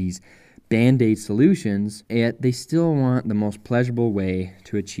answers and these Band-Aid solutions, yet they still want the most pleasurable way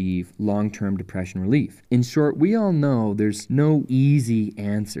to achieve long-term depression relief. In short, we all know there's no easy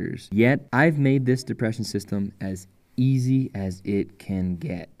answers, yet I've made this depression system as easy as it can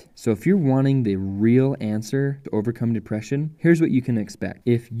get. So if you're wanting the real answer to overcome depression, here's what you can expect.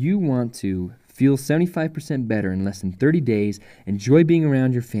 If you want to feel 75% better in less than 30 days, enjoy being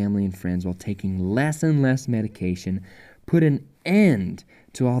around your family and friends while taking less and less medication, put an end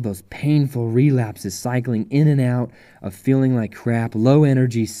to all those painful relapses, cycling in and out of feeling like crap, low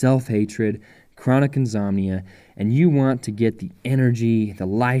energy, self-hatred, chronic insomnia, and you want to get the energy, the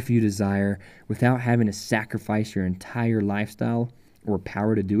life you desire without having to sacrifice your entire lifestyle or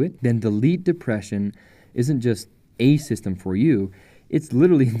power to do it, then Delete Depression isn't just a system for you, it's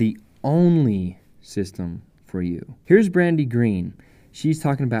literally the only system for you. Here's Brandy Green. She's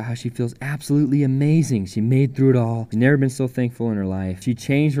talking about how she feels absolutely amazing. She made through it all. She's never been so thankful in her life. She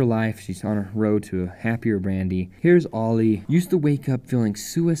changed her life. She's on her road to a happier Brandy. Here's Ollie. Used to wake up feeling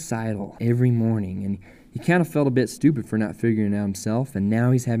suicidal every morning, and he kind of felt a bit stupid for not figuring it out himself, and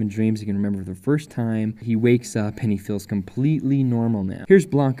now he's having dreams he can remember for the first time. He wakes up and he feels completely normal now. Here's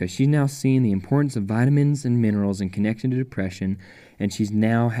Blanca. She's now seeing the importance of vitamins and minerals in connection to depression, and she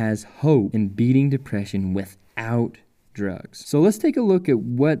now has hope in beating depression without drugs. So let's take a look at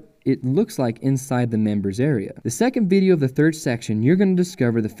what it looks like inside the members area. The second video of the third section, you're going to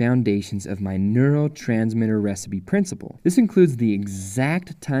discover the foundations of my neurotransmitter recipe principle. This includes the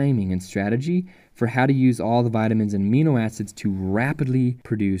exact timing and strategy for how to use all the vitamins and amino acids to rapidly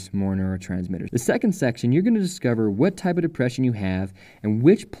produce more neurotransmitters. The second section, you're going to discover what type of depression you have and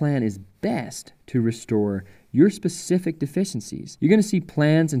which plan is best to restore your specific deficiencies. You're going to see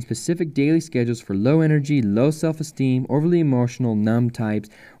plans and specific daily schedules for low energy, low self-esteem, overly emotional, numb types,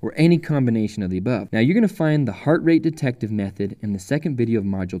 or any combination of the above. Now, you're going to find the heart rate detective method in the second video of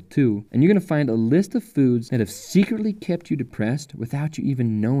Module 2, and you're going to find a list of foods that have secretly kept you depressed without you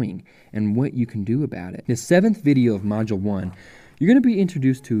even knowing and what you can do about it. The seventh video of Module 1, you're going to be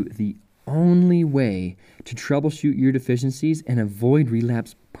introduced to the only way to troubleshoot your deficiencies and avoid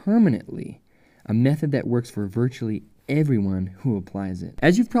relapse permanently. A method that works for virtually everyone who applies it.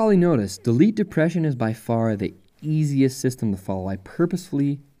 As you've probably noticed, Delete Depression is by far the easiest system to follow. I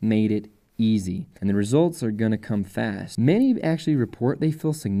purposefully made it easy, and the results are going to come fast. Many actually report they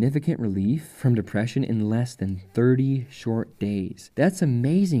feel significant relief from depression in less than 30 short days. That's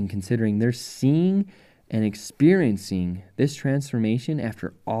amazing considering they're seeing and experiencing this transformation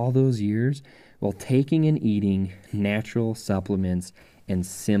after all those years while taking and eating natural supplements and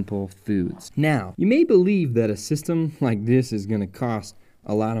simple foods. Now, you may believe that a system like this is going to cost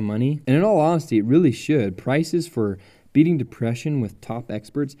a lot of money, and in all honesty, it really should. Prices for beating depression with top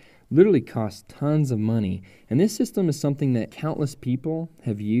experts literally cost tons of money, and this system is something that countless people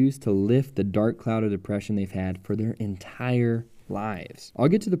have used to lift the dark cloud of depression they've had for their entire lives. I'll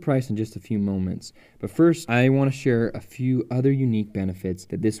get to the price in just a few moments, but first I want to share a few other unique benefits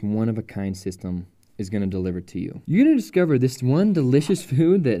that this one-of-a-kind system is going to deliver to you. You're going to discover this one delicious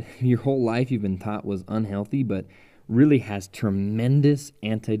food that your whole life you've been taught was unhealthy, but really has tremendous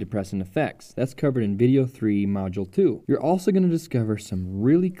antidepressant effects. That's covered in video 3, module 2. You're also going to discover some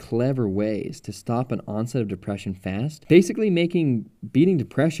really clever ways to stop an onset of depression fast, basically making beating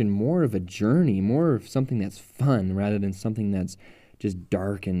depression more of a journey, more of something that's fun rather than something that's just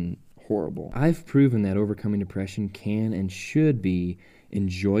dark and horrible. I've proven that overcoming depression can and should be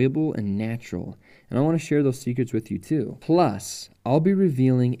enjoyable and natural, and I want to share those secrets with you too. Plus, I'll be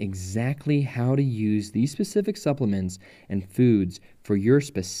revealing exactly how to use these specific supplements and foods for your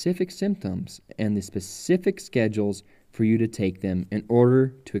specific symptoms and the specific schedules for you to take them in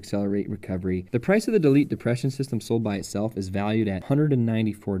order to accelerate recovery. The price of the Delete Depression System sold by itself is valued at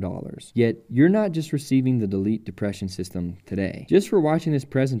 $194. Yet, you're not just receiving the Delete Depression System today. Just for watching this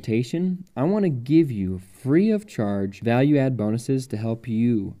presentation, I want to give you free of charge value-add bonuses to help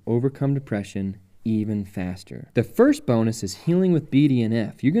you overcome depression even faster. The first bonus is healing with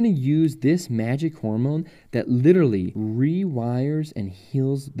BDNF. You're going to use this magic hormone that literally rewires and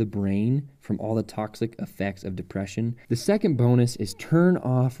heals the brain from all the toxic effects of depression. The second bonus is turn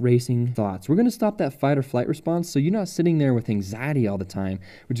off racing thoughts. We're going to stop that fight or flight response so you're not sitting there with anxiety all the time,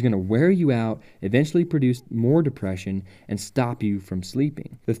 which is going to wear you out, eventually produce more depression, and stop you from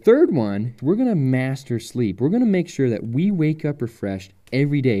sleeping. The third one, we're going to master sleep. We're going to make sure that we wake up refreshed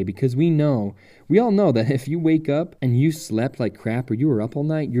every day, because we all know that if you wake up and you slept like crap or you were up all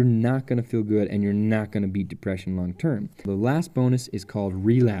night, you're not going to feel good and you're not going to beat depression long term. The last bonus is called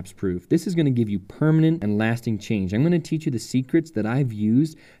relapse proof. This is going to give you permanent and lasting change. I'm going to teach you the secrets that I've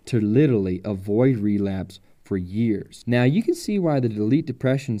used to literally avoid relapse for years. Now, you can see why the Delete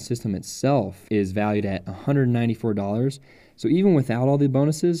Depression System itself is valued at $194. So even without all the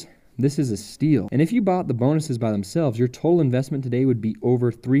bonuses, this is a steal. And if you bought the bonuses by themselves, your total investment today would be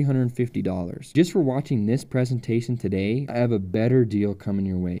over $350. Just for watching this presentation today, I have a better deal coming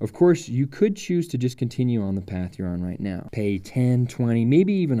your way. Of course, you could choose to just continue on the path you're on right now. Pay 10, 20,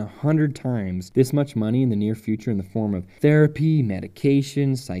 maybe even 100 times this much money in the near future in the form of therapy,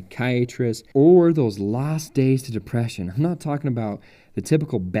 medication, psychiatrists, or those lost days to depression. I'm not talking about the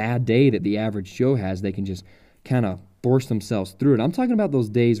typical bad day that the average Joe has. They can just kind of force themselves through it. I'm talking about those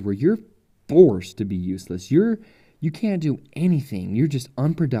days where you're forced to be useless. You can't do anything. You're just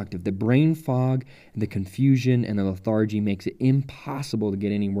unproductive. The brain fog, the confusion, and the lethargy makes it impossible to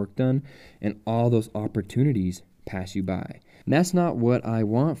get any work done, and all those opportunities pass you by. And that's not what I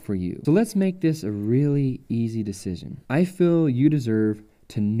want for you. So let's make this a really easy decision. I feel you deserve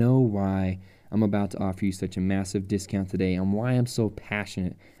to know why I'm about to offer you such a massive discount today and why I'm so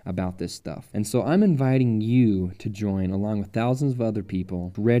passionate about this stuff. And so I'm inviting you to join along with thousands of other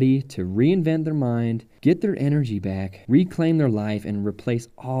people ready to reinvent their mind, get their energy back, reclaim their life, and replace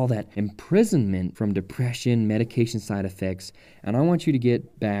all that imprisonment from depression, medication side effects. And I want you to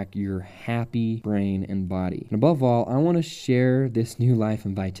get back your happy brain and body. And above all, I want to share this new life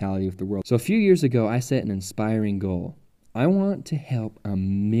and vitality with the world. So a few years ago, I set an inspiring goal. I want to help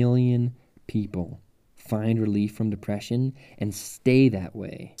 1 million people find relief from depression and stay that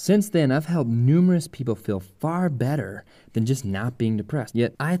way. Since then, I've helped numerous people feel far better than just not being depressed.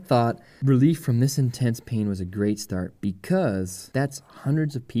 Yet I thought relief from this intense pain was a great start, because that's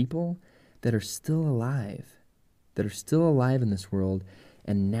hundreds of people that are still alive in this world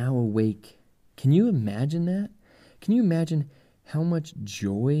and now awake. Can you imagine that? Can you imagine how much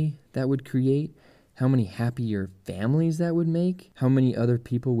joy that would create? How many happier families that would make? How many other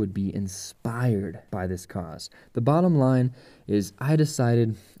people would be inspired by this cause? The bottom line is I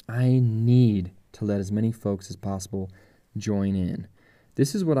decided I need to let as many folks as possible join in.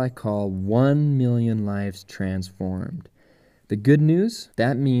 This is what I call 1 million lives transformed. The good news,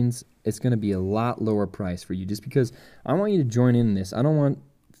 that means it's going to be a lot lower price for you, just because I want you to join in this. I don't want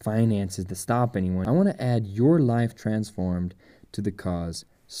finances to stop anyone. I want to add your life transformed to the cause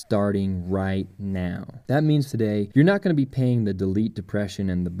starting right now. That means today, you're not going to be paying the Delete Depression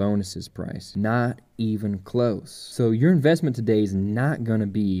and the bonuses price. Not even close. So your investment today is not going to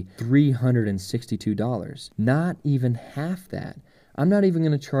be $362. Not even half that. I'm not even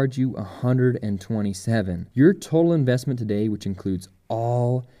going to charge you $127. Your total investment today, which includes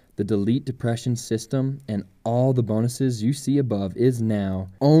all the Delete Depression system and all the bonuses you see above, is now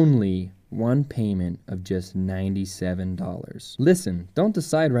only one payment of just $97. Listen, don't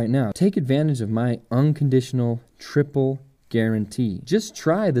decide right now. Take advantage of my unconditional triple guarantee. Just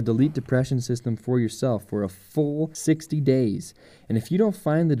try the Delete Depression system for yourself for a full 60 days. And if you don't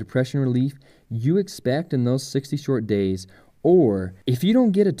find the depression relief you expect in those 60 short days, or if you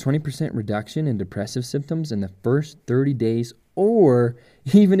don't get a 20% reduction in depressive symptoms in the first 30 days, or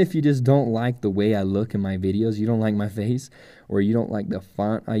even if you just don't like the way I look in my videos, you don't like my face, or you don't like the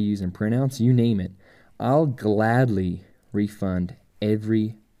font I use in printouts, you name it, I'll gladly refund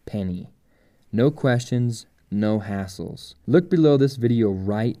every penny. No questions, no hassles. Look below this video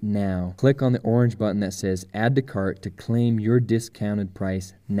right now. Click on the orange button that says Add to Cart to claim your discounted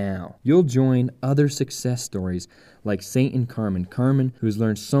price now. You'll join other success stories like Saint and Carmen. Carmen, who has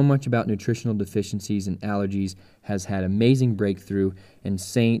learned so much about nutritional deficiencies and allergies, has had amazing breakthrough, and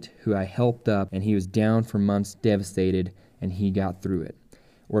Saint, who I helped up, and he was down for months devastated, and he got through it.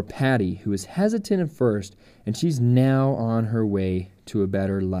 Or Patty, who was hesitant at first, and she's now on her way to a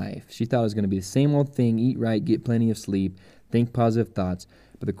better life. She thought it was going to be the same old thing: eat right, get plenty of sleep, think positive thoughts,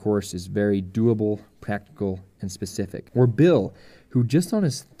 but the course is very doable, practical, and specific. Or Bill, who just on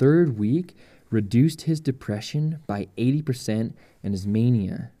his 3rd week reduced his depression by 80% and his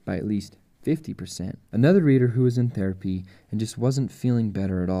mania by at least 50%. Another reader who was in therapy and just wasn't feeling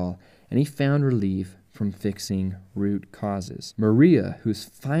better at all, and he found relief from fixing root causes. Maria, who's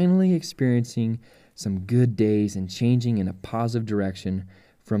finally experiencing some good days and changing in a positive direction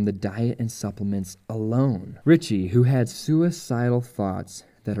from the diet and supplements alone. Richie, who had suicidal thoughts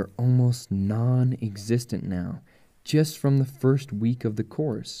that are almost non-existent now, just from the first week of the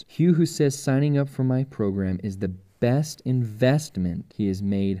course. Hugh, who says signing up for my program is the best investment he has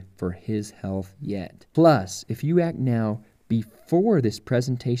made for his health yet. Plus, if you act now before this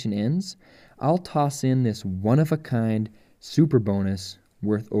presentation ends, I'll toss in this one-of-a-kind super bonus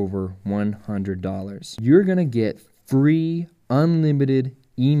worth over $100. You're going to get free, unlimited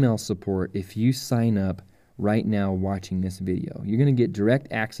email support if you sign up right now watching this video. You're going to get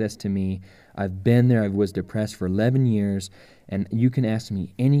direct access to me. I've been there. I was depressed for 11 years, and you can ask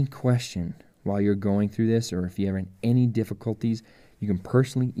me any question while you're going through this, or if you have any difficulties, you can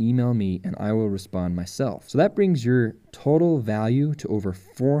personally email me and I will respond myself. So that brings your total value to over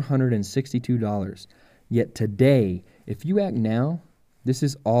 $462. Yet today, if you act now, this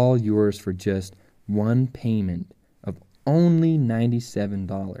is all yours for just one payment of only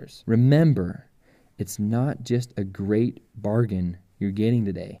 $97. Remember, it's not just a great bargain you're getting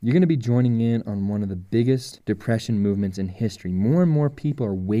today. You're going to be joining in on one of the biggest depression movements in history. More and more people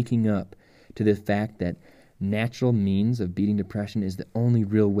are waking up to the fact that natural means of beating depression is the only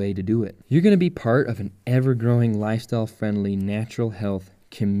real way to do it. You're going to be part of an ever-growing, lifestyle-friendly, natural health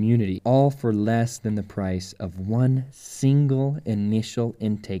community, all for less than the price of one single initial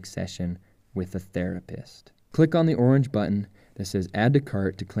intake session with a therapist. Click on the orange button that says Add to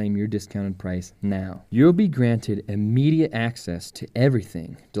Cart to claim your discounted price now. You'll be granted immediate access to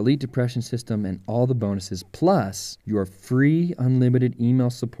everything, Delete Depression system and all the bonuses, plus your free unlimited email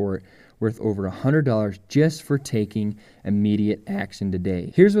support worth over $100 just for taking immediate action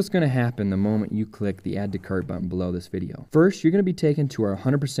today. Here's what's going to happen the moment you click the Add to Cart button below this video. First, you're going to be taken to our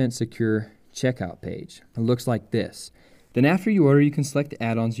 100% secure checkout page. It looks like this. Then after you order, you can select the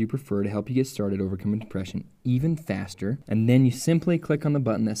add-ons you prefer to help you get started overcoming depression even faster. And then you simply click on the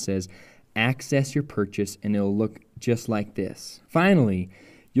button that says Access Your Purchase, and it'll look just like this. Finally,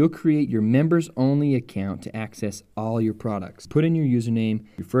 you'll create your members-only account to access all your products. Put in your username,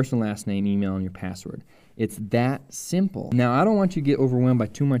 your first and last name, email, and your password. It's that simple. Now, I don't want you to get overwhelmed by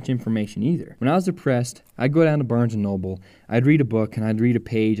too much information either. When I was depressed, I'd go down to Barnes & Noble, I'd read a book, and I'd read a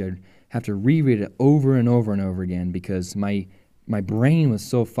page, I'd have to reread it over and over and over again because my brain was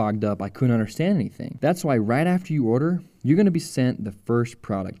so fogged up I couldn't understand anything. That's why right after you order, you're going to be sent the first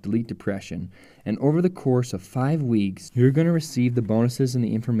product, Delete Depression. And over the course of 5 weeks, you're going to receive the bonuses and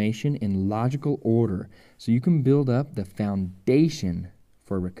the information in logical order so you can build up the foundation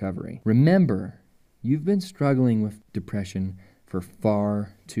for recovery. Remember, you've been struggling with depression for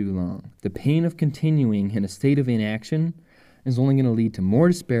far too long. The pain of continuing in a state of inaction is only going to lead to more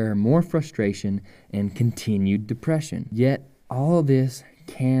despair, more frustration, and continued depression. Yet, all of this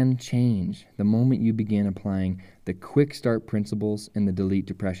can change the moment you begin applying the Quick Start principles in the Delete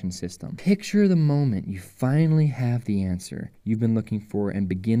Depression system. Picture the moment you finally have the answer you've been looking for and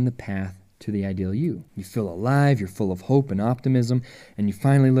begin the path to the ideal you. You feel alive, you're full of hope and optimism, and you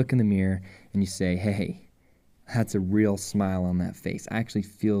finally look in the mirror and you say, hey, that's a real smile on that face. I actually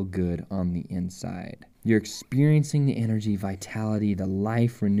feel good on the inside. You're experiencing the energy, vitality, the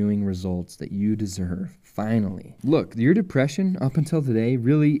life-renewing results that you deserve. Finally. Look, your depression up until today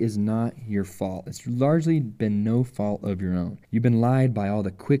really is not your fault. It's largely been no fault of your own. You've been lied by all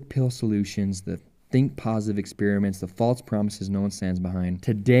the quick pill solutions, the think positive experiments, the false promises no one stands behind.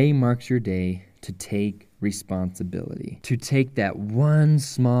 Today marks your day to take responsibility, to take that one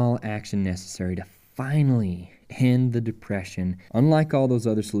small action necessary to finally end the depression. Unlike all those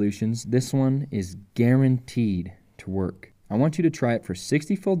other solutions, this one is guaranteed to work. I want you to try it for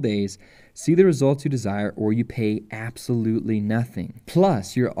 60 full days, see the results you desire, or you pay absolutely nothing.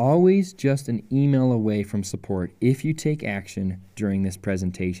 Plus, you're always just an email away from support if you take action during this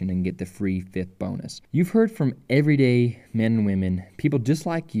presentation and get the free 5th bonus. You've heard from everyday men and women, people just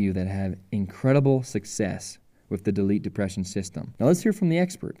like you that have incredible success with the Delete Depression system. Now let's hear from the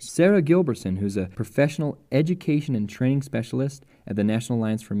experts. Sarah Gilbertson, who's a professional education and training specialist at the National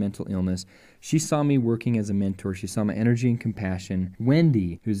Alliance for Mental Illness. She saw me working as a mentor. She saw my energy and compassion.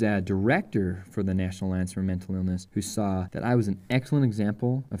 Wendy, who's a director for the National Alliance for Mental Illness, who saw that I was an excellent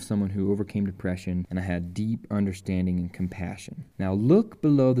example of someone who overcame depression and I had deep understanding and compassion. Now look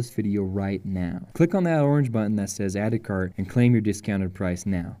below this video right now. Click on that orange button that says Add to Cart and claim your discounted price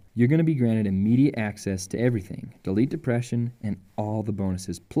now. You're going to be granted immediate access to everything, Delete Depression, and all the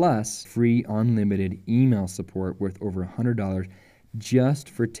bonuses, plus free unlimited email support worth over $100 just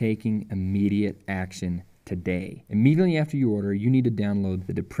for taking immediate action today. Immediately after you order, you need to download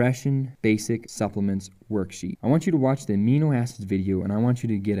the Depression Basic Supplements Worksheet. I want you to watch the amino acids video and I want you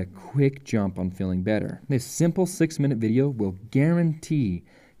to get a quick jump on feeling better. This simple 6-minute video will guarantee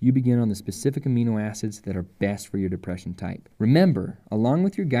you begin on the specific amino acids that are best for your depression type. Remember, along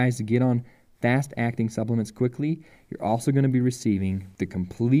with your guides to get on fast-acting supplements quickly, you're also going to be receiving the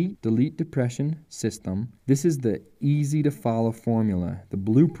complete Delete Depression system. This is the easy-to-follow formula, the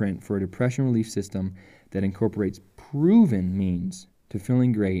blueprint for a depression relief system that incorporates proven means to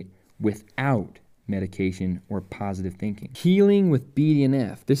feeling great without medication or positive thinking. Healing with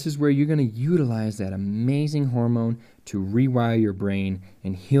BDNF. This is where you're going to utilize that amazing hormone to rewire your brain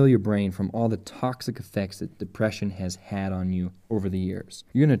and heal your brain from all the toxic effects that depression has had on you over the years.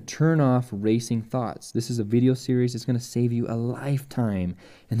 You're going to turn off racing thoughts. This is a video series that's going to save you a lifetime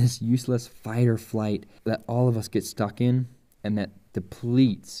in this useless fight or flight that all of us get stuck in and that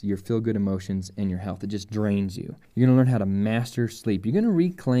depletes your feel-good emotions and your health. It just drains you. You're going to learn how to master sleep. You're going to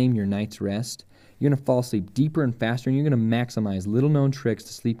reclaim your night's rest. You're going to fall asleep deeper and faster, and you're going to maximize little-known tricks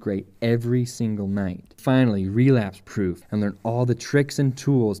to sleep great every single night. Finally, relapse-proof, and learn all the tricks and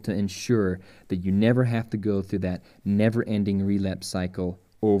tools to ensure that you never have to go through that never-ending relapse cycle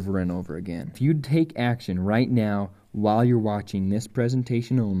over and over again. If you take action right now while you're watching this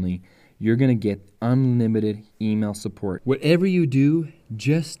presentation only, you're going to get unlimited email support. Whatever you do,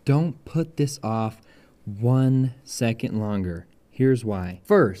 just don't put this off 1 second longer. Here's why.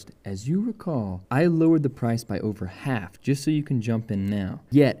 First, as you recall, I lowered the price by over half just so you can jump in now.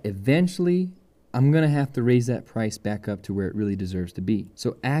 Yet, eventually, I'm going to have to raise that price back up to where it really deserves to be.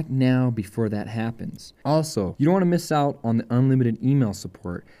 So act now before that happens. Also, you don't want to miss out on the unlimited email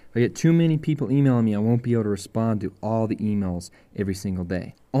support. If I get too many people emailing me, I won't be able to respond to all the emails every single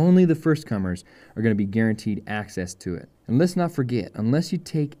day. Only the first comers are going to be guaranteed access to it. And let's not forget, unless you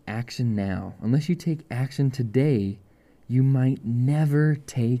take action now, unless you take action today, you might never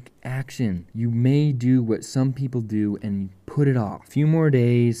take action. You may do what some people do and put it off. A few more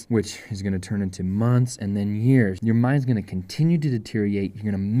days, which is going to turn into months and then years. Your mind's going to continue to deteriorate. You're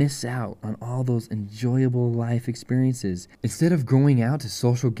going to miss out on all those enjoyable life experiences. Instead of going out to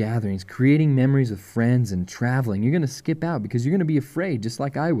social gatherings, creating memories with friends and traveling, you're going to skip out because you're going to be afraid, just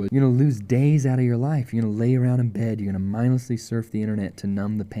like I was. You're going to lose days out of your life. You're going to lay around in bed. You're going to mindlessly surf the internet to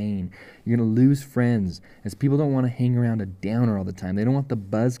numb the pain. You're going to lose friends as people don't want to hang around a downer all the time. They don't want the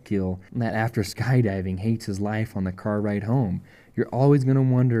buzzkill that after skydiving hates his life on the car ride home. You're always going to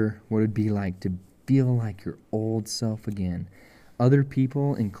wonder what it'd be like to feel like your old self again. Other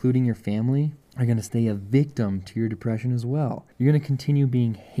people, including your family, are going to stay a victim to your depression as well. You're going to continue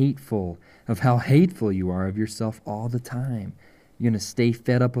being hateful of how hateful you are of yourself all the time. You're going to stay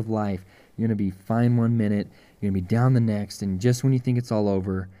fed up with life. You're going to be fine 1 minute, you're going to be down the next, and just when you think it's all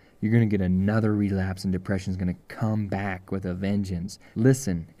over, you're going to get another relapse and depression is going to come back with a vengeance.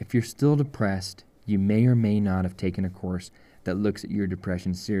 Listen, if you're still depressed, you may or may not have taken a course that looks at your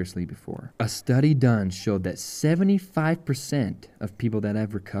depression seriously before. A study done showed that 75% of people that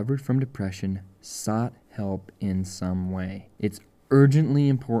have recovered from depression sought help in some way. It's urgently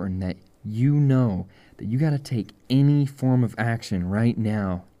important that you know that you got to take any form of action right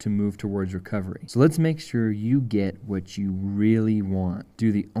now to move towards recovery. So let's make sure you get what you really want.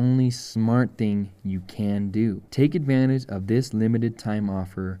 Do the only smart thing you can do. Take advantage of this limited time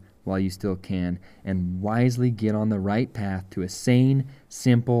offer while you still can, and wisely get on the right path to a sane,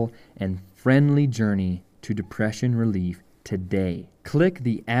 simple, and friendly journey to depression relief today. Click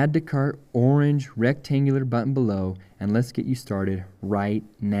the Add to Cart orange rectangular button below and let's get you started right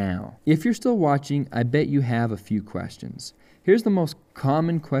now. If you're still watching, I bet you have a few questions. Here's the most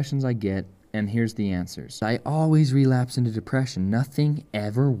common questions I get, and here's the answers. I always relapse into depression. Nothing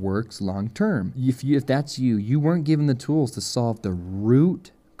ever works long term. If that's you, you weren't given the tools to solve the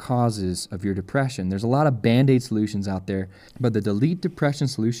root causes of your depression. There's a lot of Band-Aid solutions out there, but the Delete Depression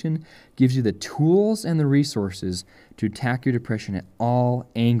solution gives you the tools and the resources to attack your depression at all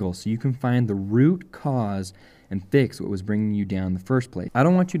angles so you can find the root cause and fix what was bringing you down in the first place. I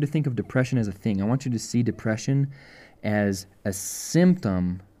don't want you to think of depression as a thing. I want you to see depression as a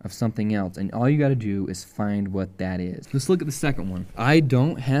symptom of something else, and all you got to do is find what that is. Let's look at the second one. I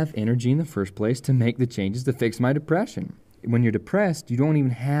don't have energy in the first place to make the changes to fix my depression. When you're depressed, you don't even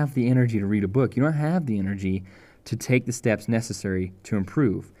have the energy to read a book. You don't have the energy to take the steps necessary to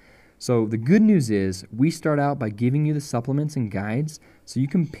improve. So the good news is we start out by giving you the supplements and guides so you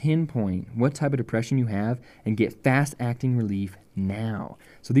can pinpoint what type of depression you have and get fast-acting relief now.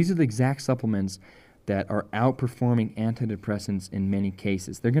 So these are the exact supplements that are outperforming antidepressants in many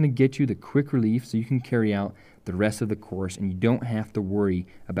cases. They're going to get you the quick relief so you can carry out the rest of the course and you don't have to worry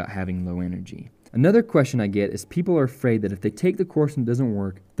about having low energy. Another question I get is people are afraid that if they take the course and it doesn't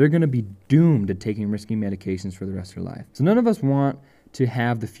work, they're going to be doomed to taking risky medications for the rest of their life. So none of us want to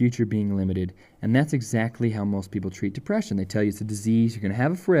have the future being limited, and that's exactly how most people treat depression. They tell you it's a disease, you're going to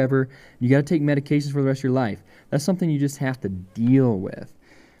have it forever, you got to take medications for the rest of your life. That's something you just have to deal with.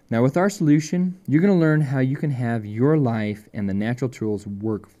 Now with our solution, you're going to learn how you can have your life and the natural tools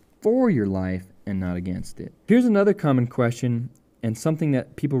work for your life and not against it. Here's another common question, and something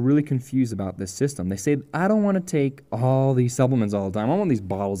that people really confuse about this system. They say, I don't want to take all these supplements all the time. I want these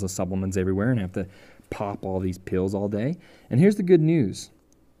bottles of supplements everywhere and have to pop all these pills all day. And here's the good news.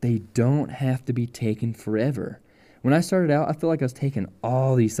 They don't have to be taken forever. When I started out, I felt like I was taking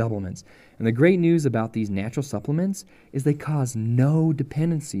all these supplements. And the great news about these natural supplements is they cause no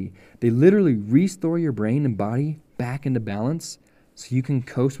dependency. They literally restore your brain and body back into balance so you can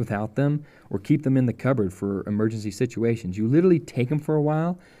coast without them or keep them in the cupboard for emergency situations. You literally take them for a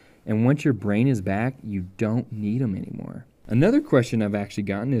while, and once your brain is back, you don't need them anymore. Another question I've actually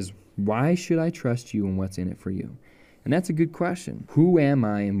gotten is, why should I trust you and what's in it for you? And that's a good question. Who am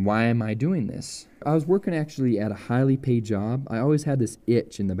I and why am I doing this? I was working actually at a highly paid job. I always had this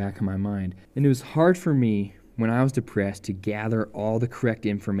itch in the back of my mind, and it was hard for me when I was depressed to gather all the correct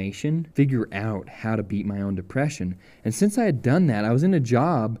information, figure out how to beat my own depression. And since I had done that, I was in a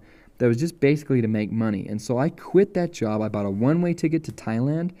job that was just basically to make money. And so I quit that job. I bought a one-way ticket to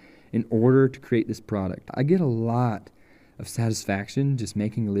Thailand in order to create this product. I get a lot of satisfaction just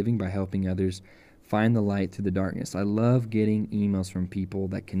making a living by helping others find the light through the darkness. I love getting emails from people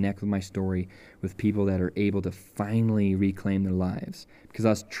that connect with my story, with people that are able to finally reclaim their lives. Because I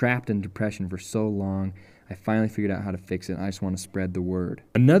was trapped in depression for so long, I finally figured out how to fix it. I just want to spread the word.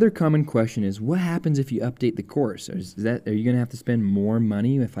 Another common question is, what happens if you update the course? Are you going to have to spend more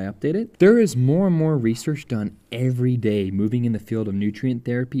money if I update it? There is more and more research done every day moving in the field of nutrient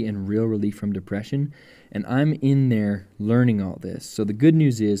therapy and real relief from depression, and I'm in there learning all this. So the good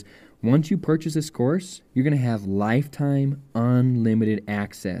news is, once you purchase this course, you're going to have lifetime unlimited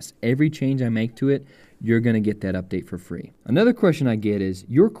access. Every change I make to it, you're going to get that update for free. Another question I get is,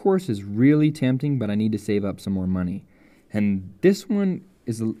 your course is really tempting, but I need to save up some more money. And this one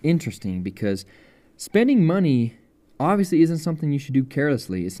is interesting because spending money obviously isn't something you should do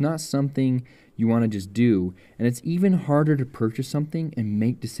carelessly. It's not something you want to just do. And it's even harder to purchase something and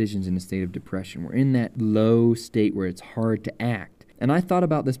make decisions in a state of depression. We're in that low state where it's hard to act. And I thought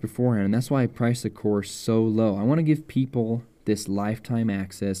about this beforehand, and that's why I priced the course so low. I want to give people this lifetime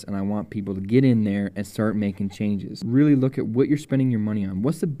access, and I want people to get in there and start making changes. Really look at what you're spending your money on.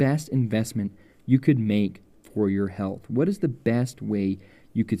 What's the best investment you could make for your health? What is the best way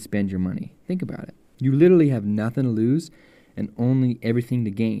you could spend your money? Think about it. You literally have nothing to lose and only everything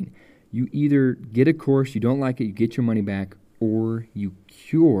to gain. You either get a course, you don't like it, you get your money back, or you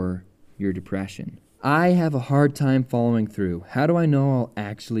cure your depression. I have a hard time following through. How do I know I'll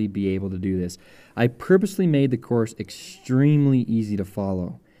actually be able to do this? I purposely made the course extremely easy to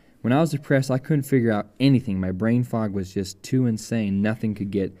follow. When I was depressed, I couldn't figure out anything. My brain fog was just too insane. Nothing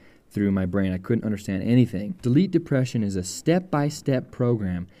could get through my brain. I couldn't understand anything. Delete Depression is a step-by-step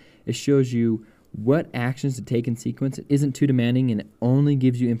program. It shows you what actions to take in sequence. It isn't too demanding, and it only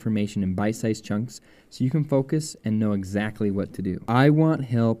gives you information in bite-sized chunks so you can focus and know exactly what to do. I want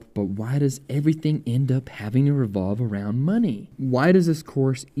help, but why does everything end up having to revolve around money? Why does this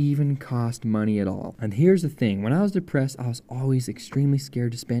course even cost money at all? And here's the thing. When I was depressed, I was always extremely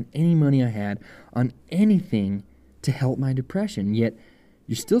scared to spend any money I had on anything to help my depression. Yet,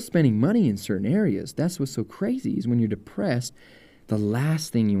 you're still spending money in certain areas. That's what's so crazy, is when you're depressed, the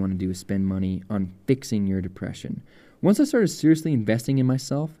last thing you want to do is spend money on fixing your depression. Once I started seriously investing in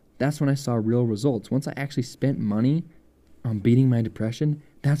myself, that's when I saw real results. Once I actually spent money on beating my depression,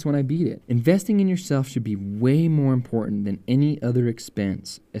 that's when I beat it. Investing in yourself should be way more important than any other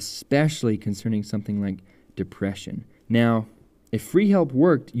expense, especially concerning something like depression. Now, if free help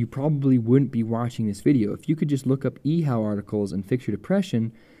worked, you probably wouldn't be watching this video. If you could just look up eHow articles and fix your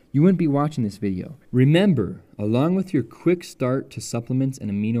depression, you wouldn't be watching this video. Remember, along with your quick start to supplements and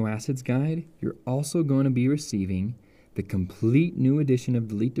amino acids guide, you're also going to be receiving the complete new edition of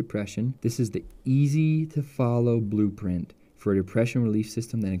Delete Depression. This is the easy to follow blueprint for a depression relief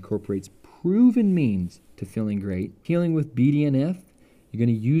system that incorporates proven means to feeling great. Healing with BDNF, you're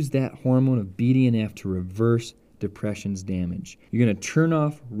going to use that hormone of BDNF to reverse depression's damage. You're going to turn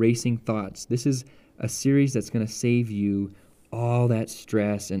off racing thoughts. This is a series that's going to save you all that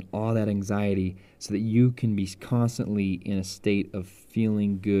stress and all that anxiety so that you can be constantly in a state of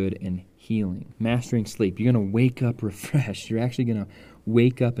feeling good and healing. Mastering sleep. You're going to wake up refreshed. You're actually going to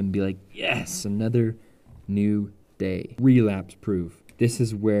wake up and be like, yes, another new day. Relapse proof. This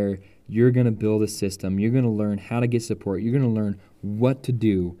is where you're going to build a system. You're going to learn how to get support. You're going to learn what to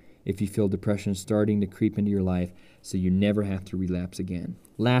do if you feel depression starting to creep into your life so you never have to relapse again.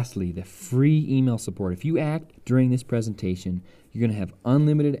 Lastly, the free email support. If you act during this presentation, you're going to have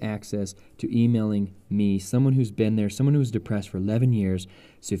unlimited access to emailing me, someone who's been there, someone who's depressed for 11 years.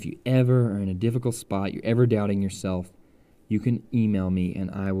 So if you ever are in a difficult spot, you're ever doubting yourself, you can email me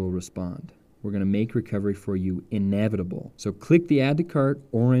and I will respond. We're going to make recovery for you inevitable. So click the Add to Cart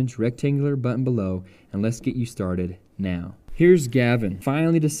orange rectangular button below and let's get you started now. Here's Gavin.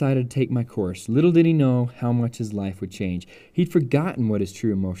 Finally decided to take my course. Little did he know how much his life would change. He'd forgotten what his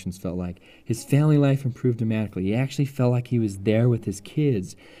true emotions felt like. His family life improved dramatically. He actually felt like he was there with his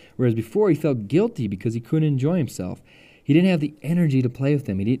kids, whereas before he felt guilty because he couldn't enjoy himself. He didn't have the energy to play with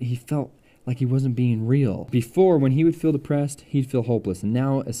them. He felt like he wasn't being real. Before, when he would feel depressed, he'd feel hopeless. And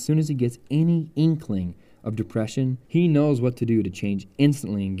now, as soon as he gets any inkling of depression, he knows what to do to change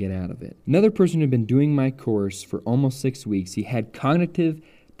instantly and get out of it. Another person who had been doing my course for almost 6 weeks, he had cognitive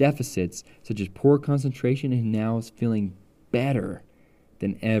deficits such as poor concentration and now is feeling better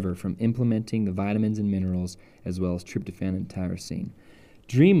than ever from implementing the vitamins and minerals as well as tryptophan and tyrosine.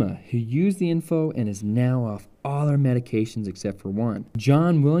 Dreama, who used the info and is now off all our medications except for one.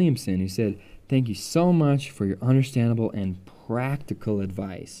 John Williamson, who said, "Thank you so much for your understandable and practical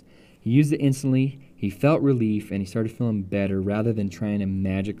advice." He used it instantly, he felt relief, and he started feeling better rather than trying to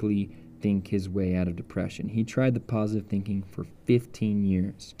magically think his way out of depression. He tried the positive thinking for 15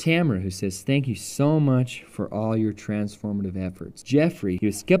 years. Tamara, who says, "Thank you so much for all your transformative efforts." Jeffrey, he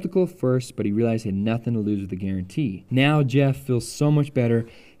was skeptical at first, but he realized he had nothing to lose with the guarantee. Now Jeff feels so much better.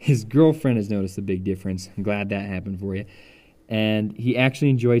 His girlfriend has noticed a big difference. I'm glad that happened for you. And he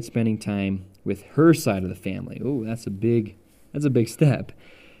actually enjoyed spending time with her side of the family. Oh, that's a big step.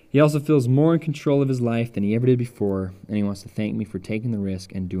 He also feels more in control of his life than he ever did before, and he wants to thank me for taking the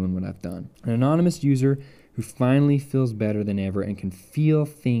risk and doing what I've done. An anonymous user who finally feels better than ever and can feel,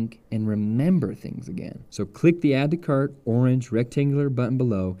 think, and remember things again. So click the Add to Cart orange rectangular button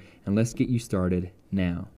below, and let's get you started now.